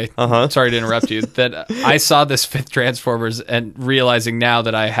 by the way, sorry to interrupt you, that I saw this fifth Transformers and realizing now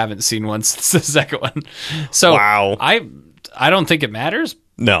that I haven't seen one since the second one. So Wow. I don't think it matters.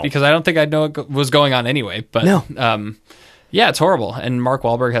 No. Because I don't think I know what was going on anyway. But No. Yeah, it's horrible. And Mark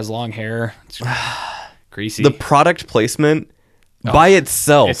Wahlberg has long hair. It's greasy. The product placement by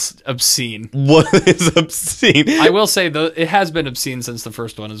itself It's obscene. is obscene. I will say, though, it has been obscene since the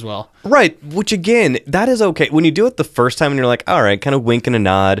first one as well. Right, which again, that is okay. When you do it the first time and you're like, all right, kind of wink and a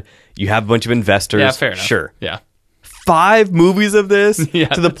nod, you have a bunch of investors. Yeah, fair enough. Sure. Yeah. 5 movies of this Yeah.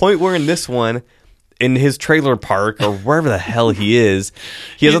 to the point where in this one, in his trailer park or wherever the hell he is,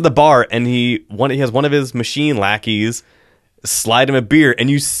 he is at the bar and he has one of his machine lackeys slide him a beer,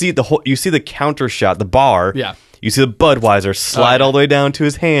 and you see the counter shot, the bar. Yeah. You see the Budweiser slide yeah. all the way down to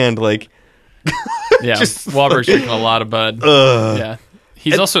his hand, like. Yeah. Wahlberg's drinking a lot of Bud. Yeah.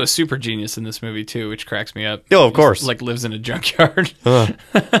 He's also a super genius in this movie, too, which cracks me up. Oh, of course. He, like, lives in a junkyard. I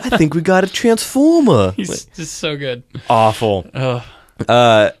think we got a Transformer. He's just so good. Awful.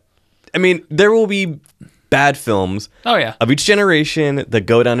 I mean, there will be bad films Oh, yeah. of each generation that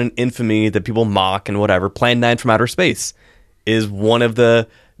go down in infamy that people mock and whatever. Plan 9 from Outer Space is one of the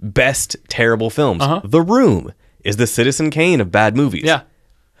best terrible films. The Room is the Citizen Kane of bad movies. Yeah.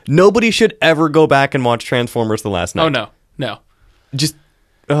 Nobody should ever go back and watch Transformers The Last Night. Oh, no. No. Just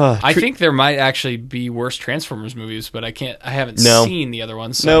I think there might actually be worse Transformers movies, but I haven't No. seen the other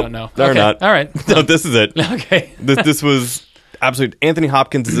ones, so Nope, I don't know. they're Okay. not. All right. No, this is it. Okay. This was absolute. Anthony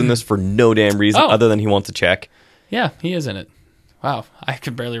Hopkins is in this for no damn reason Oh. other than he wants a check. Yeah, he is in it. Wow. I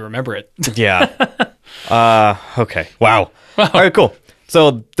can barely remember it. Yeah. Okay. Wow. All right, cool.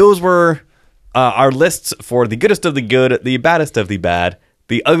 So those were our lists for the goodest of the good, the baddest of the bad,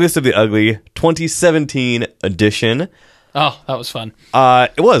 the ugliest of the ugly, 2017 edition. Oh, that was fun.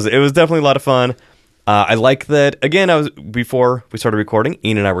 It was definitely a lot of fun. I like that. Again, before we started recording,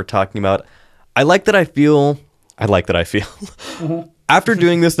 Ian and I were talking about. I like that I feel. After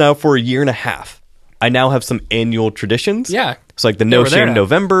doing this now for a year and a half, I now have some annual traditions. Yeah. It's like the Yeah, No we're there Shame now.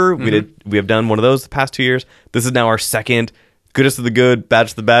 November. We have done one of those the past 2 years. This is now our second goodest of the good,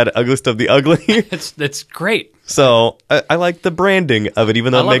 baddest of the bad, ugliest of the ugly. It's great. So I like the branding of it,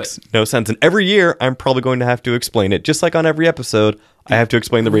 even though I it love makes no sense. And every year, I'm probably going to have to explain it. Just like on every episode, I have to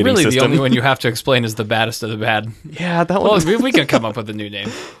explain the rating Really, system. the only one you have to explain is the baddest of the bad. Yeah, that Well, one. we can come up with a new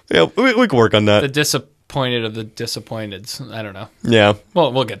name. Yeah, we can work on that. The disappointed of the disappointeds. I don't know. Yeah,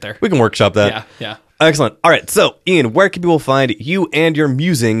 Well, we'll get there. we can workshop that. Yeah, yeah. Excellent. All right, so Ian, where can people find you and your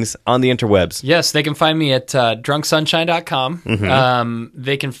musings on the interwebs? Yes, they can find me at drunksunshine.com.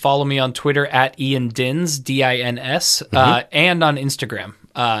 They can follow me on Twitter at Ian Dins, D-I-N-S, and on Instagram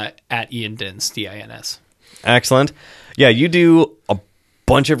at Ian Dins, D-I-N-S. Excellent. Yeah, you do a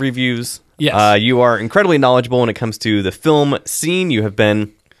bunch of reviews. Yes. You are incredibly knowledgeable when it comes to the film scene. You have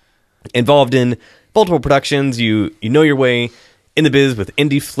been involved in multiple productions. You know your way in the biz with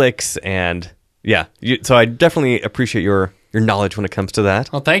indie flicks, and yeah. So I definitely appreciate your knowledge when it comes to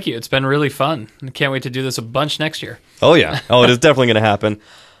that. Well, thank you. It's been really fun. I can't wait to do this a bunch next year. Oh, yeah. Oh, it is definitely going to happen.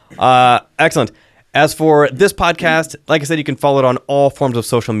 Excellent. As for this podcast, like I said, you can follow it on all forms of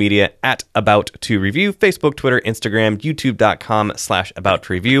social media at About to Review, Facebook, Twitter, Instagram,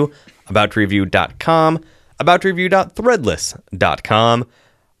 youtube.com/AboutToReview, AboutToReview.com, AboutToReview.threadless.com.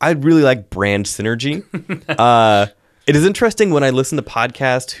 I really like brand synergy. It is interesting when I listen to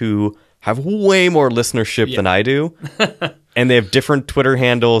podcasts who have way more listenership than I do. And they have different Twitter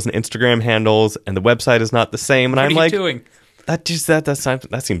handles and Instagram handles, and the website is not the same. And What I'm are like, you doing? that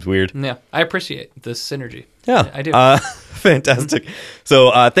seems weird. Yeah, I appreciate this synergy. Yeah, I do. Fantastic. So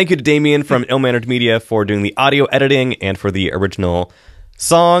thank you to Damien from Ill Mannered Media for doing the audio editing and for the original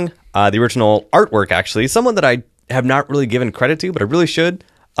song, the original artwork, actually. Someone that I have not really given credit to, but I really should.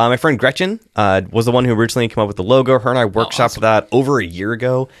 My friend Gretchen was the one who originally came up with the logo. Her and I workshopped that over a year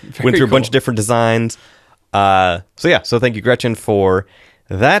ago. Went through a bunch of different designs. So thank you, Gretchen, for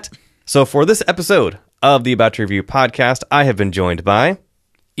that. So for this episode of the About to Review podcast, I have been joined by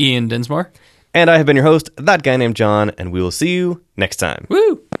Ian Dinsmore. and I have been your host, that guy named John, and we will see you next time.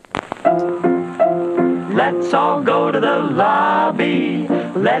 Woo! Let's all go to the lobby.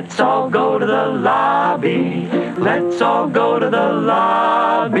 Let's all go to the lobby. Let's all go to the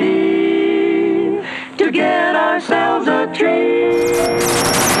lobby to get ourselves a treat.